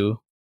tier 2.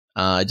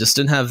 I just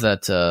didn't have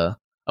that.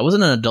 I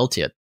wasn't an adult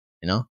yet.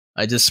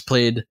 I just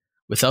played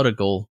without a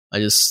goal. I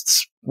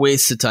just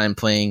wasted time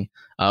playing.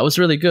 I was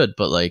really good,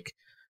 but like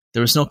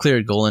there was no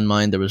clear goal in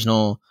mind. There was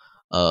no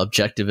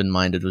objective in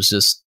mind. It was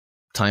just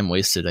time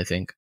wasted, I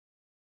think,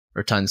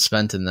 or time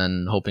spent and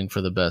then hoping for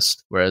the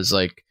best. Whereas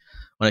like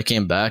when I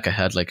came back, I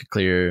had like a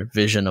clear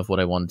vision of what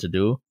I wanted to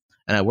do.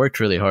 And I worked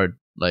really hard.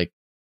 Like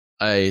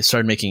I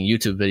started making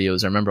YouTube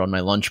videos. I remember on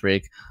my lunch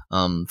break,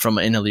 from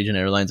in Allegiant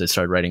Airlines, I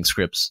started writing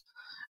scripts,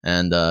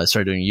 and I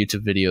started doing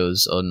YouTube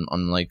videos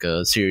on like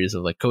a series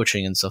of like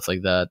coaching and stuff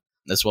like that,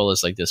 as well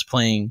as like just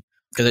playing,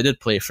 because I did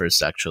play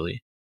first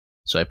actually.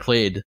 So I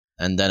played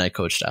and then I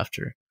coached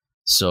after.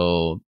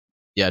 So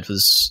yeah, it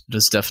was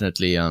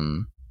definitely a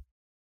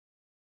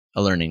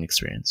learning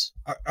experience.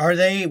 Are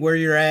they where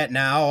you're at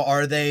now?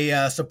 Are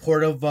they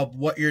supportive of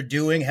what you're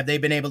doing? Have they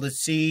been able to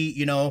see,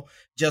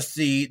 just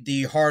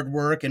the hard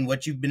work and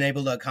what you've been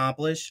able to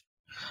accomplish?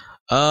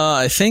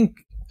 I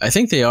think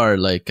they are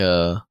like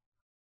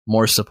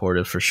more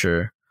supportive for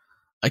sure.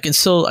 I can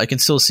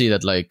still see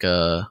that like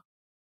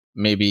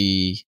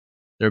maybe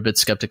they're a bit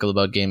skeptical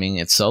about gaming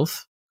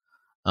itself.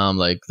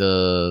 Like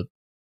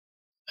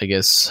I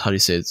guess, how do you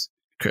say it?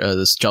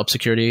 This job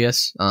security, I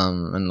guess,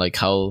 and like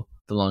how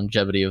the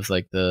longevity of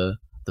like the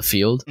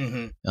field.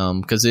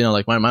 Because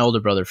like my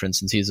older brother, for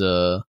instance, he's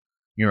a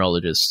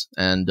neurologist,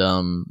 and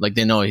like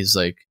they know he's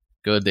like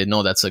good. They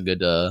know that's a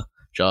good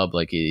job.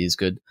 Like he's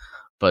good,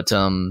 but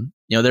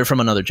they're from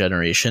another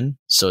generation,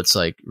 so it's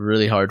like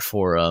really hard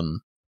for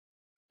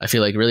I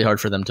feel like really hard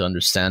for them to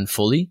understand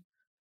fully.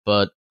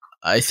 But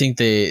I think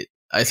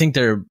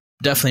they're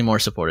definitely more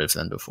supportive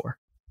than before.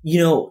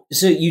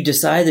 So you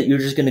decide that you're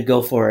just going to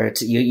go for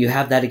it. You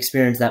have that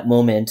experience, that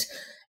moment.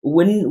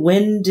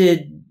 When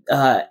did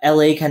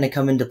LA kind of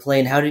come into play,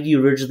 and how did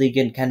you originally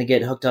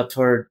get hooked up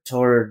toward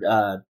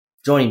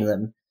joining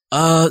them?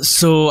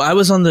 So I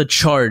was on the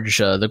Charge,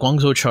 the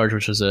Guangzhou Charge,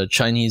 which was a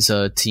Chinese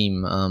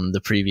team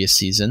the previous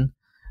season,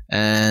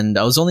 and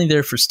I was only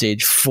there for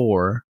stage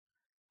 4,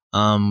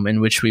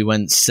 in which we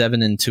went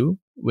 7-2,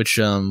 which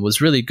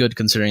was really good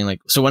considering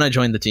like. So when I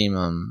joined the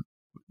team,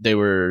 they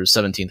were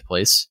 17th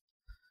place.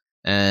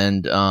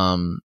 And, a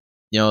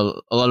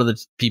lot of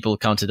the people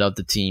counted out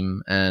the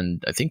team,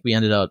 and I think we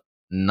ended out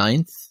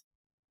 9th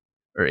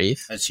or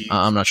 8th. That's huge.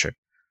 I'm not sure.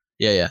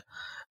 Yeah.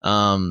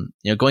 Going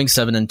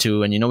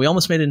 7-2, and, we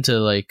almost made it into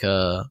like,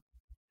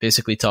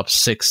 basically top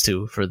 6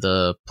 too for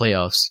the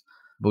playoffs,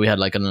 but we had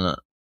like an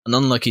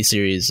unlucky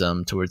series,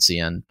 towards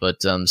the end, but,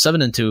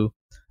 7-2,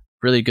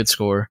 really good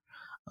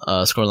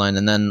scoreline.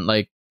 And then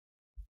like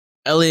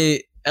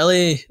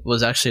LA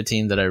was actually a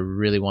team that I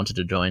really wanted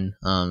to join.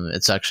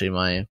 It's actually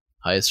my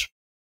highest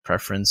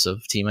preference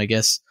of team, I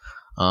guess,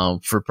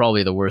 for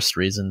probably the worst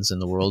reasons in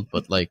the world,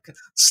 but like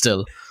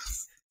still.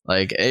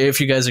 Like,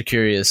 if you guys are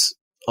curious,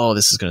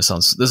 this is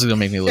gonna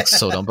make me look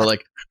so dumb, but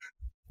like,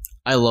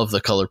 I love the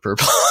color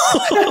purple.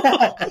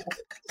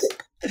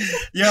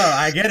 Yo,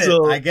 I get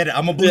it.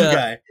 I'm a blue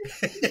guy.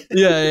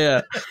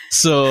 yeah.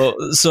 So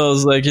I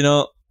was like,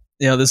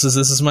 this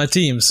is my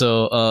team.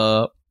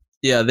 So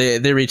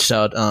they reached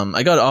out.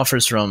 I got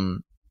offers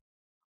from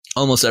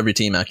almost every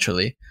team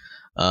actually.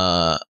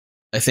 I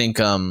think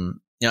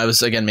I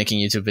was again making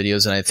YouTube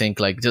videos, and I think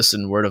like just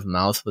in word of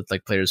mouth with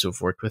like players who've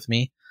worked with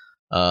me,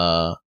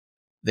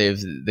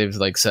 they've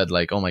like said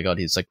like, oh my god,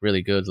 he's like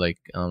really good, like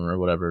or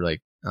whatever,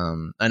 like.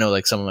 I know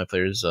like some of my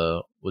players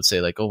would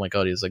say like, oh my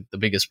god, he's like the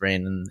biggest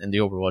brain in the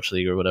Overwatch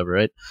League or whatever,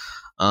 right?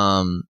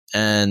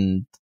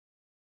 And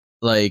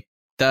like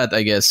that,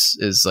 I guess,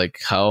 is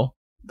like how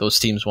those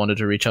teams wanted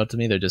to reach out to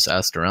me. They just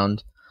asked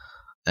around.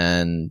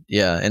 And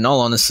yeah, in all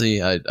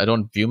honesty, I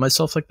don't view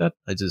myself like that.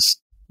 I just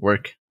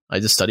work. I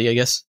just study, I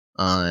guess,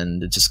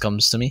 and it just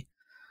comes to me.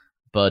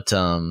 But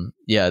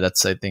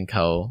that's, I think,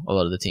 how a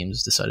lot of the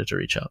teams decided to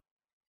reach out.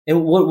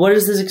 And what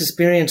is this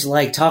experience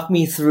like? Talk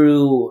me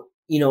through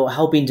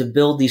helping to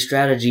build these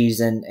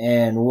strategies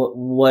and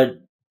what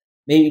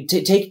maybe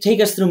take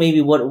us through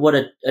maybe what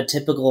a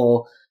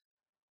typical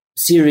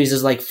series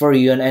is like for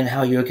you and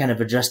how you're kind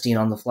of adjusting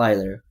on the fly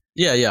there.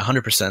 Yeah,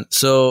 100%.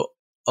 So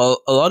a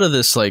lot of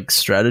this like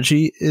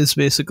strategy is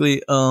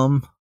basically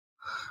done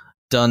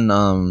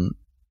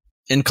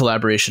in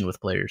collaboration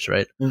with players,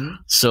 right? Mm-hmm.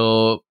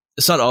 So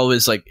it's not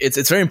always like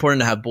it's very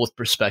important to have both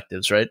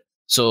perspectives, right?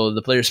 So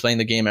the players playing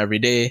the game every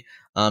day,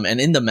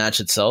 and in the match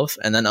itself,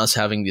 and then us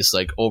having this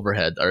like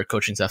overhead, our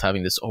coaching staff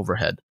having this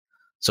overhead,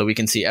 so we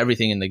can see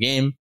everything in the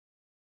game,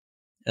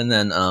 and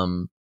then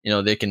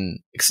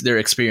they're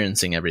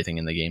experiencing everything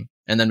in the game,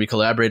 and then we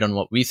collaborate on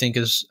what we think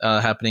is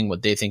happening,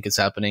 what they think is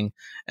happening,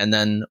 and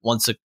then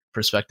once the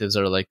perspectives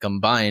are like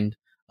combined,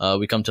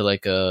 we come to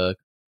like a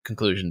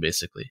conclusion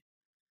basically,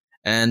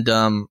 and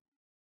on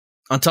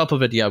top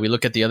of it, we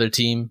look at the other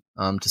team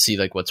to see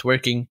like what's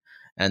working,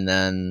 and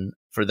then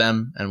for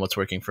them and what's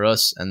working for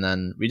us, and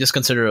then we just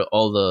consider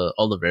all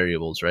the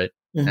variables, right?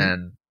 Mm-hmm.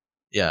 And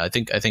I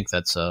think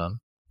that's the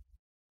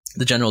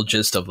general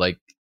gist of like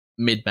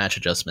mid-match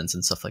adjustments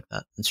and stuff like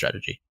that in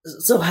strategy.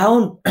 So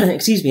how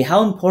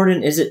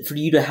important is it for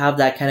you to have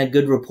that kind of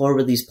good rapport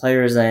with these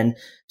players and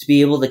to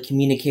be able to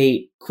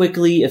communicate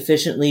quickly,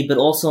 efficiently, but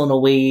also in a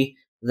way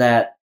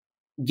that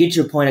gets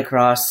your point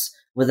across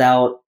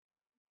without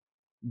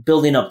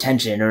building up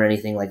tension or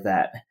anything like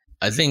that?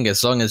 I think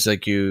as long as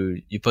like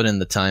you put in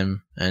the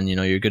time and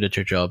you're good at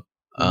your job,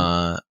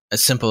 as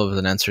simple of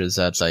an answer as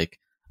that, like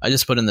I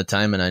just put in the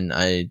time and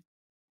I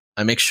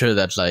make sure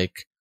that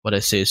like what I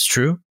say is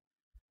true,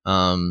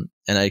 and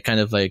I kind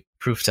of like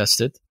proof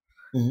test it,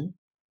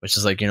 which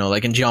is like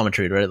like in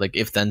geometry, right? Like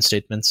if then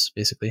statements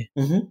basically,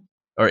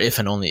 or if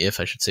and only if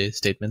I should say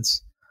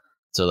statements.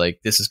 So like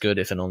this is good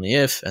if and only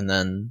if, and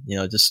then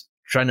just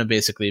trying to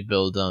basically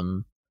build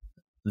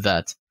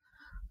that.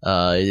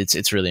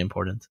 It's really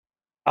important.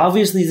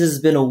 Obviously, this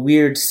has been a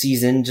weird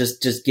season,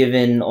 just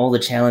given all the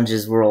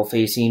challenges we're all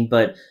facing.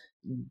 But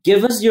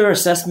give us your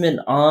assessment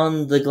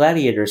on the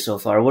Gladiators so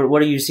far.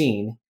 What are you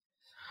seeing?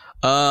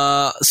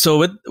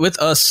 So with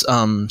us,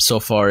 so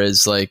far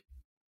is like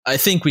I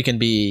think we can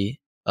be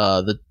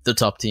the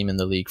top team in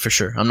the league for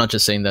sure. I'm not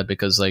just saying that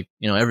because like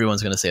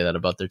everyone's gonna say that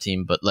about their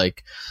team, but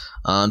like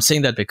I'm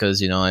saying that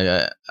because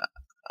I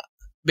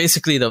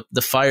basically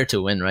the fire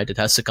to win, right? It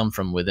has to come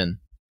from within.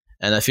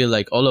 And I feel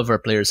like all of our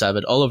players have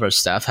it, all of our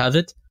staff have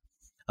it,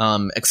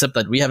 except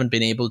that we haven't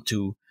been able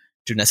to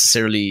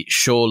necessarily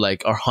show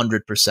like our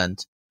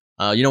 100%.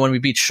 When we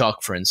beat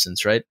Shock, for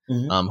instance, right,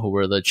 who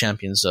were the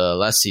champions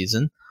last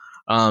season,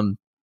 I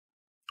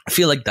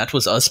feel like that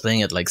was us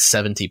playing at like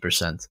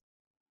 70%,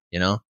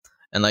 and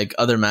like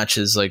other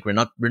matches, like we're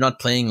not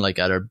playing like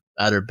at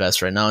our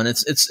best right now, and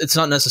it's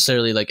not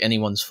necessarily like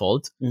anyone's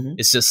fault.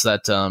 It's just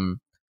that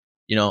on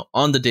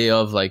the day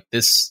of like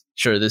this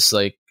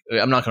like.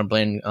 I'm not going to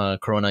blame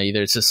Corona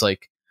either. It's just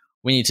like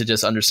we need to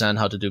just understand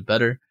how to do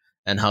better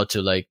and how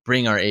to like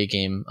bring our A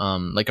game,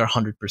 like our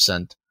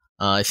 100%.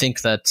 I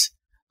think that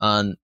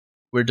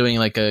we're doing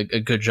like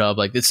a good job.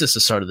 Like it's just the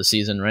start of the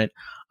season, right?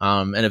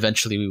 And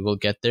eventually we will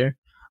get there.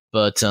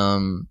 But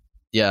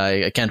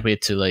I can't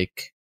wait to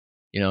like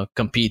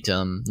compete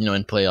in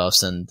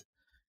playoffs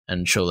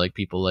and show like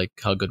people like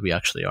how good we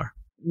actually are.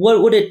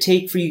 What would it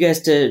take for you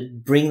guys to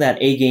bring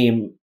that A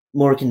game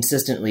more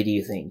consistently, do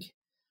you think?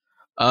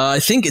 I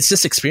think it's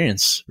just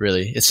experience,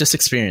 really. It's just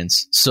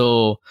experience.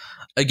 So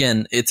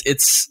again,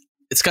 it's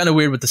kind of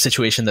weird with the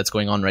situation that's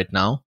going on right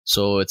now.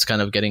 So it's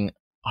kind of getting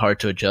hard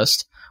to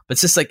adjust. But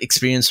it's just like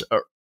experience,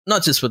 or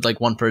not just with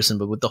like one person,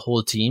 but with the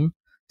whole team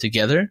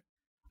together.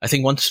 I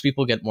think once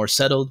people get more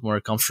settled,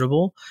 more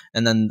comfortable,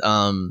 and then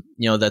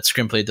that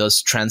scrimplay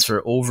does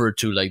transfer over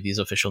to like these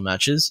official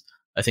matches,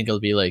 I think it'll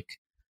be like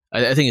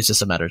I think it's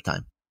just a matter of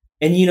time.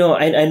 And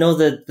I know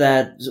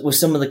that with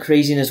some of the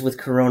craziness with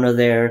Corona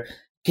there.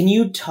 Can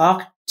you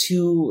talk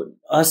to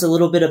us a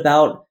little bit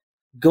about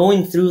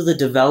going through the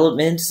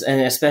developments, and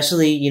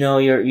especially,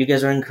 you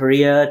guys are in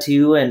Korea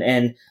too,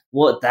 and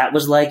what that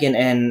was like,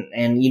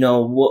 and you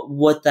know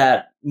what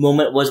that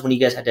moment was when you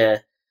guys had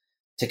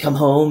to come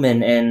home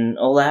and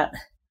all that?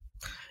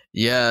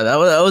 Yeah, that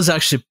was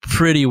actually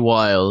pretty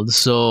wild.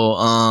 So,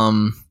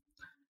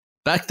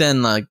 back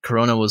then, like,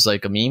 Corona was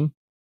like a meme.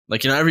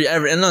 Like, you know, every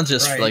and not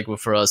just Right. like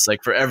for us,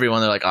 like for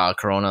everyone, they're like,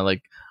 Corona,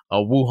 like,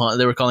 Wuhan.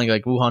 They were calling it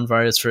like Wuhan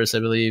virus first, I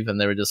believe,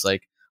 and they were just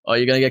like, oh,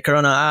 you're gonna get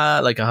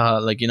Corona, like,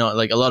 like, you know,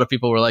 like a lot of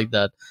people were like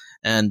that,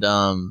 and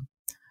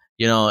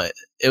you know,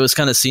 it was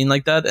kind of seen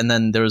like that, and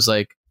then there was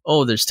like,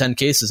 oh, there's 10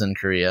 cases in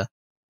Korea,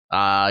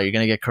 you're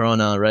gonna get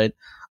Corona, right?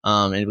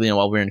 And you know,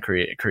 while we're in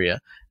Korea,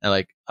 and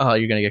like, oh,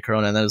 you're gonna get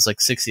Corona, and then it was like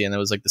 60, and it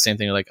was like the same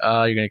thing, like,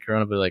 you're gonna get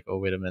Corona, but like, oh,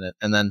 wait a minute,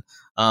 and then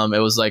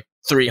it was like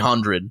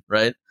 300,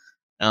 right?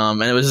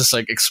 And it was just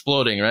like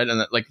exploding, right?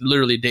 And like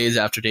literally days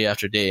after day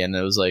after day, and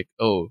it was like,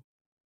 oh,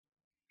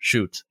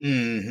 shoot,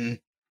 Mm-hmm.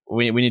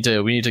 we need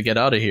to get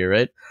out of here,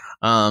 right?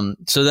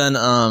 So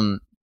then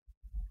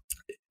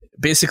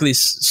basically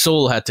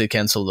Seoul had to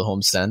cancel the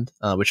homestand,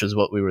 which is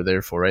what we were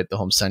there for, right? The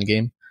homestand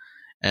game,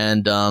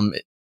 and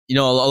you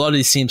know, a lot of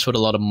these teams put a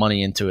lot of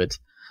money into it,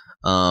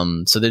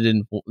 so they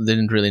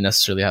didn't really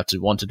necessarily have to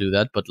want to do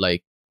that, but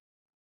like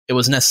it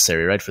was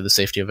necessary, right, for the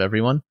safety of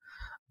everyone.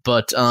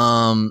 But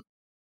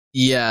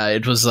yeah,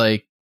 it was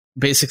like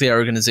basically our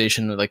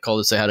organization like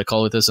called us. They had a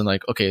call with us and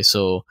like, okay,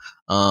 so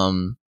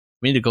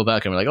we need to go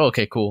back, and we're like, oh,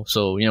 okay, cool.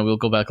 So you know, we'll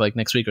go back like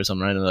next week or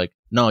something, right? And they're like,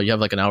 no, you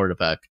have like an hour to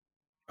pack.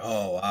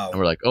 Oh wow. And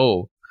we're like,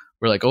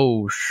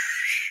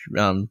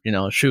 you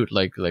know, shoot,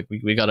 like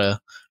we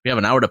have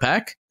an hour to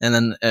pack,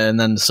 and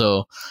then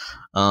so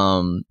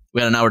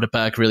we had an hour to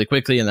pack really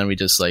quickly, and then we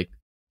just like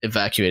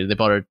evacuated. They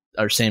bought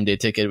our same day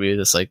ticket. We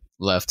just like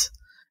left,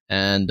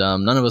 and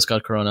none of us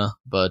got Corona,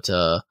 but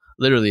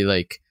literally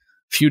like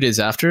a few days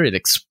after, it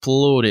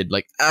exploded,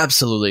 like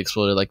absolutely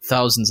exploded, like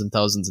thousands and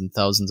thousands and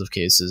thousands of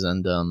cases,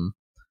 and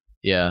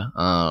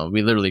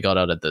we literally got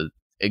out at the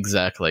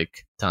exact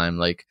like time,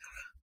 like.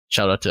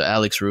 Shout out to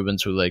Alex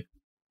Rubens, who like,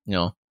 you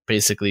know,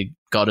 basically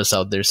got us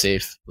out there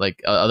safe. Like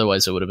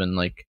otherwise it would have been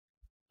like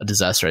a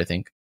disaster, I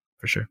think,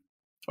 for sure.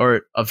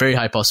 Or a very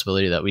high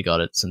possibility that we got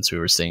it since we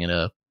were staying in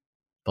a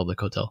public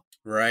hotel.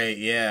 Right,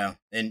 yeah.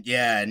 And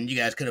you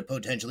guys could have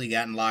potentially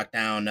gotten locked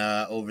down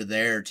over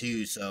there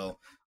too, so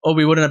Oh,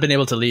 we wouldn't have been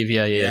able to leave.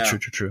 Yeah.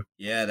 True.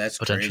 yeah, that's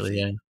Potentially,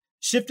 crazy. yeah.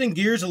 Shifting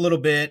gears a little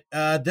bit,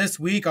 this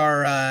week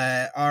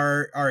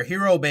our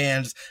hero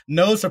bands,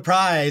 no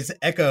surprise,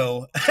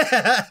 Echo.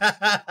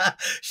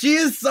 She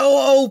is so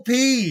OP.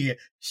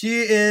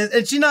 She is,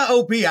 and she's not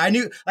OP. I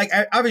knew, like,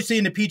 obviously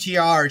in the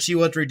PTR, she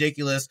was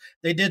ridiculous.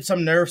 They did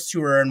some nerfs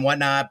to her and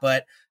whatnot,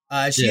 but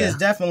she is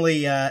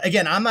definitely.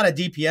 Again, I'm not a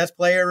DPS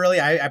player really.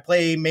 I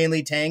play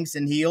mainly tanks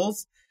and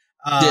heals.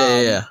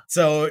 Yeah.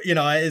 So, you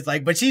know, it's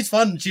like, but she's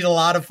fun. She's a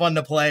lot of fun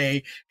to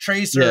play.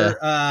 Tracer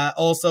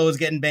also is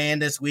getting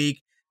banned this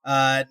week.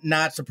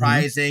 Not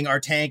surprising. Our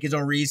tank is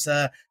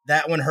Orisa.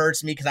 That one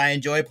hurts me because I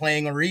enjoy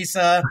playing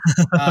Orisa.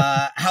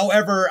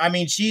 However, I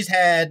mean, she's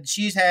had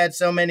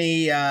so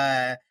many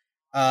not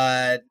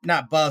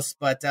buffs,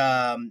 but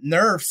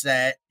nerfs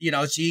that, you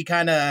know, she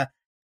kind of.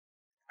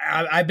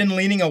 I've been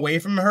leaning away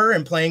from her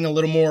and playing a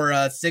little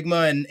more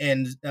Sigma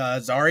and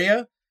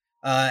Zarya.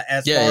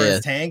 As far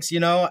as tanks,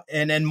 you know,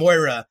 and then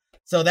Moira.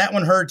 So that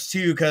one hurts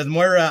too, because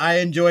Moira, I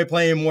enjoy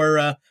playing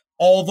Moira,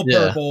 all the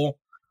purple.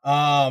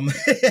 But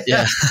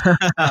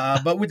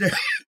with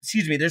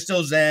there's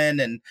still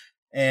Zen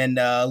and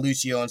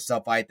Lucio and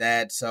stuff like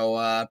that.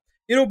 So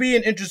it'll be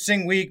an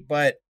interesting week,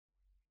 but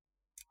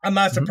I'm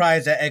not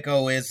surprised that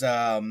Echo is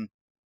banned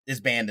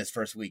this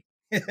first week.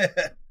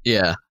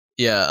 Yeah.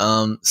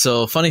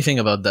 So funny thing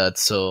about that.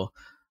 So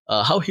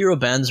how hero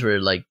bans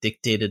were like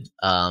dictated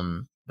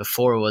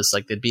before was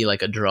like there'd be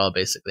like a draw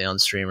basically on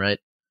stream, right?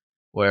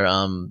 Where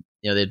you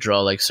know, they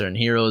draw like certain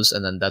heroes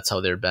and then that's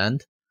how they're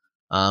banned.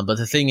 But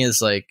the thing is,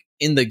 like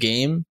in the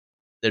game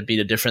there'd be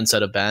a different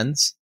set of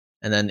bans,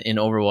 and then in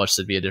Overwatch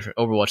there'd be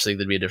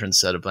a different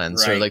set of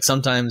bans. Right. So like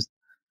sometimes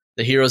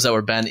the heroes that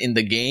were banned in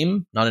the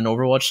game, not in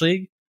Overwatch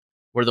League,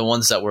 were the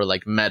ones that were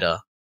like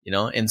meta, you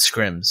know, in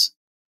scrims.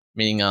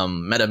 Meaning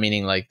meta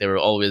meaning like they were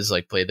always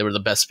like played, they were the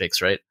best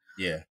picks, right?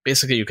 Yeah.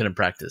 Basically you couldn't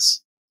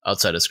practice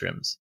outside of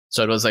scrims.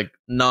 So it was like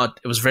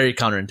it was very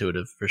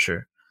counterintuitive for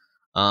sure.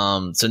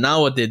 So now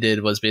what they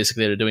did was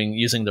basically they're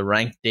using the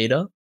ranked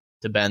data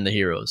to ban the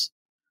heroes.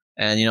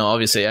 And, you know,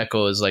 obviously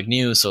Echo is like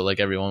new, so like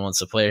everyone wants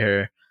to play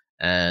her.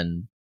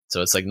 And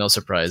so it's like no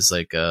surprise,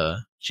 like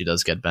she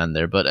does get banned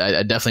there. But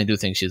I definitely do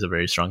think she's a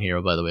very strong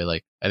hero, by the way.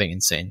 Like, I think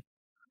insane.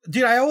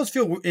 Dude, I always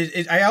feel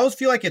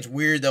like it's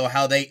weird though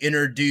how they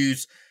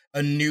introduce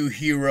a new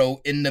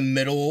hero in the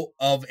middle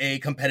of a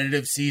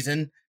competitive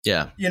season.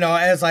 Yeah. You know,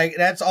 as like,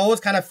 that's always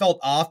kind of felt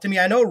off to me.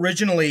 I know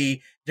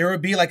originally there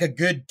would be like a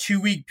good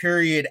 2-week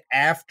period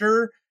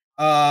after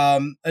a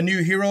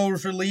new hero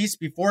was released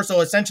before. So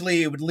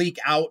essentially it would leak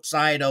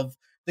outside of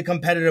the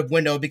competitive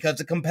window because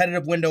the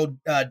competitive window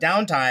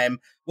downtime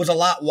was a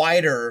lot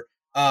wider,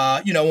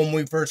 you know, when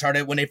they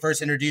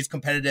first introduced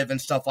competitive and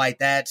stuff like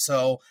that.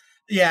 So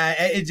Yeah,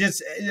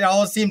 it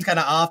all seems kind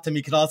of off to me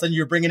because all of a sudden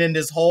you're bringing in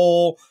this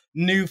whole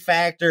new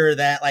factor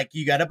that like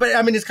you got to, but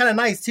I mean, it's kind of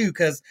nice too,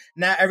 because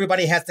now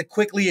everybody has to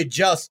quickly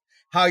adjust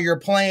how you're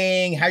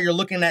playing, how you're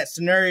looking at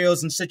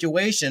scenarios and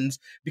situations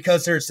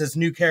because there's this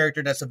new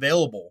character that's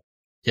available.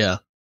 Yeah,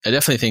 I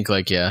definitely think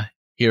like,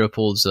 hero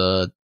pools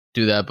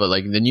do that, but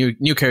like the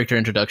new character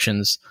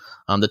introductions,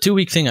 the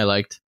 2-week thing I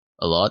liked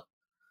a lot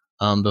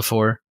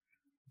before,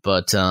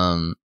 but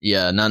now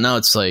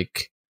it's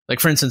like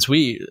for instance,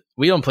 we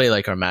don't play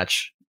like a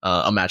match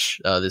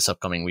this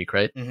upcoming week,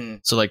 right? Mm-hmm.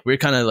 So like we're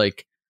kind of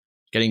like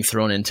getting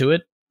thrown into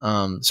it.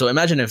 So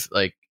imagine if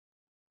like,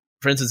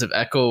 for instance, if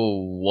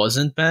Echo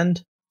wasn't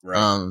banned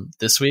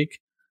this week,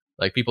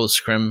 like people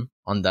scrim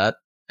on that,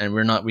 and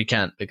we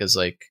can't because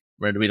like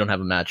we don't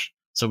have a match,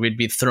 so we'd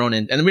be thrown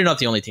in, and we're not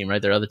the only team,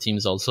 right? There are other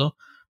teams also,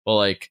 but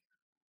like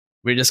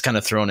we're just kind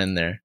of thrown in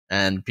there,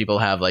 and people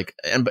have like,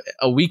 and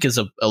a week is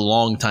a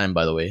long time,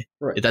 by the way.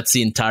 Right. That's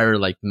the entire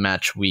like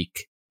match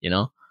week, you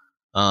know.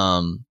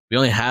 We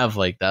only have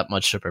like that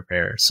much to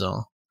prepare,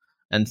 so,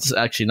 and it's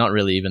actually not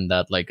really even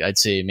that, like I'd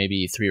say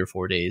maybe 3 or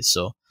 4 days.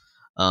 So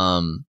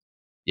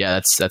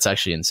that's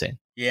actually insane.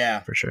 Yeah,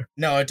 for sure.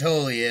 No, it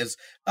totally is.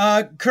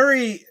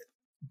 Curry,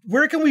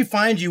 where can we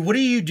find you? What are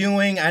you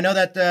doing? I know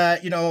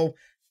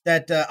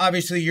that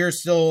obviously you're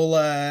still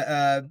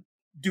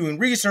doing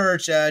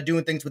research,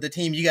 doing things with the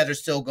team. You guys are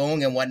still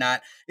going and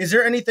whatnot. Is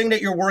there anything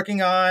that you're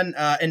working on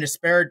in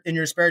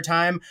your spare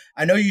time?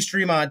 I know you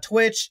stream on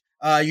Twitch.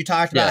 You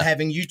talked about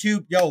having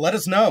YouTube. Yo, let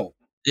us know.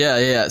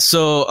 Yeah.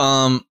 So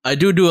I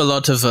do a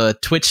lot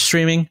of Twitch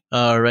streaming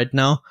right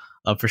now,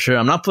 for sure.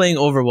 I'm not playing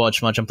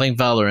Overwatch much. I'm playing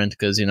Valorant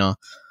because, you know,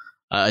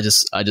 I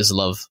just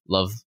love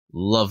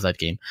that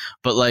game.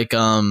 But like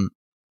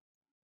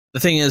the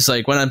thing is,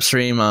 like when I'm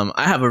stream, I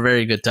have a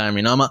very good time,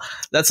 you know.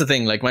 That's the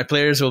thing, like my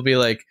players will be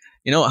like,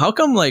 you know, how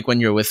come like when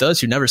you're with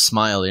us you never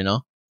smile, you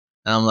know?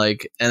 And I'm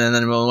like, and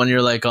then when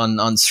you're like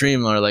on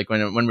stream, or like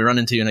when we run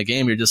into you in a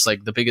game, you're just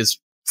like the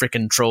biggest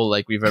freaking troll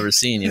like we've ever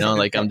seen, you know.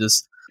 Like I'm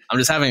just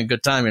having a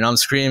good time, you know. I'm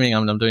screaming,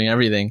 I'm doing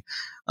everything,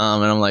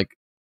 and I'm like,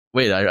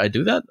 wait, I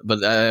do that?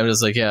 But I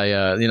was like,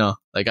 yeah, you know,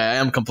 like I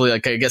am completely,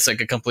 like I guess like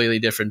a completely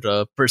different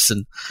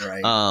person,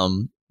 right?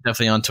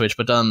 Definitely on Twitch,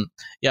 but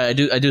I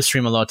do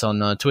stream a lot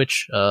on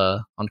Twitch,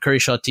 on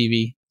CurryShot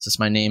TV. It's just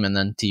my name and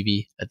then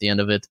TV at the end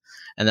of it,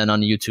 and then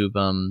on YouTube,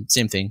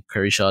 same thing,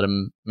 CurryShot.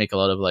 I make a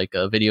lot of like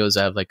videos.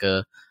 I have like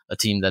a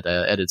team that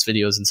edits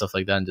videos and stuff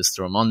like that, and just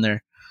throw them on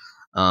there.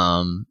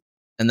 And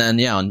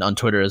then on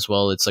Twitter as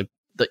well. It's like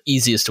the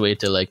easiest way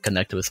to like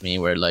connect with me,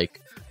 where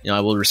like, you know,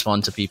 I will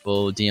respond to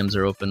people. DMs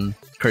are open.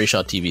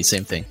 CurryShot TV,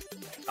 same thing.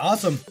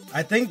 Awesome.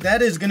 I think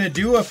that is going to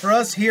do it for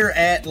us here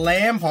at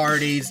LAN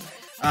Parties.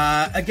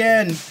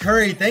 Again,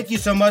 Curry, thank you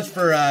so much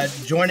for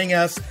joining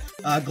us.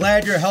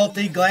 Glad you're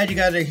healthy. Glad you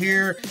guys are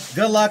here.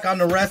 Good luck on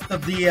the rest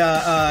of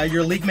the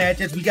your league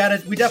matches. We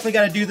definitely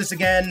got to do this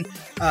again.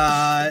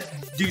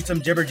 Do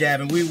some jibber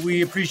jabbing.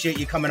 We appreciate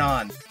you coming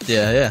on.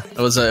 Yeah. It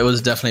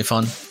was definitely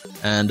fun,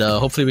 and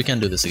hopefully we can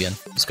do this again.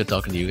 It's good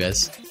talking to you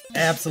guys.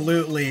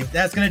 Absolutely.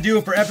 That's going to do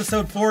it for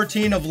episode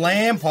 14 of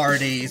LAN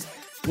Parties.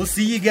 We'll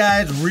see you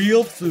guys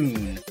real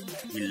soon.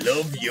 We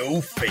love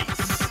your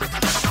face.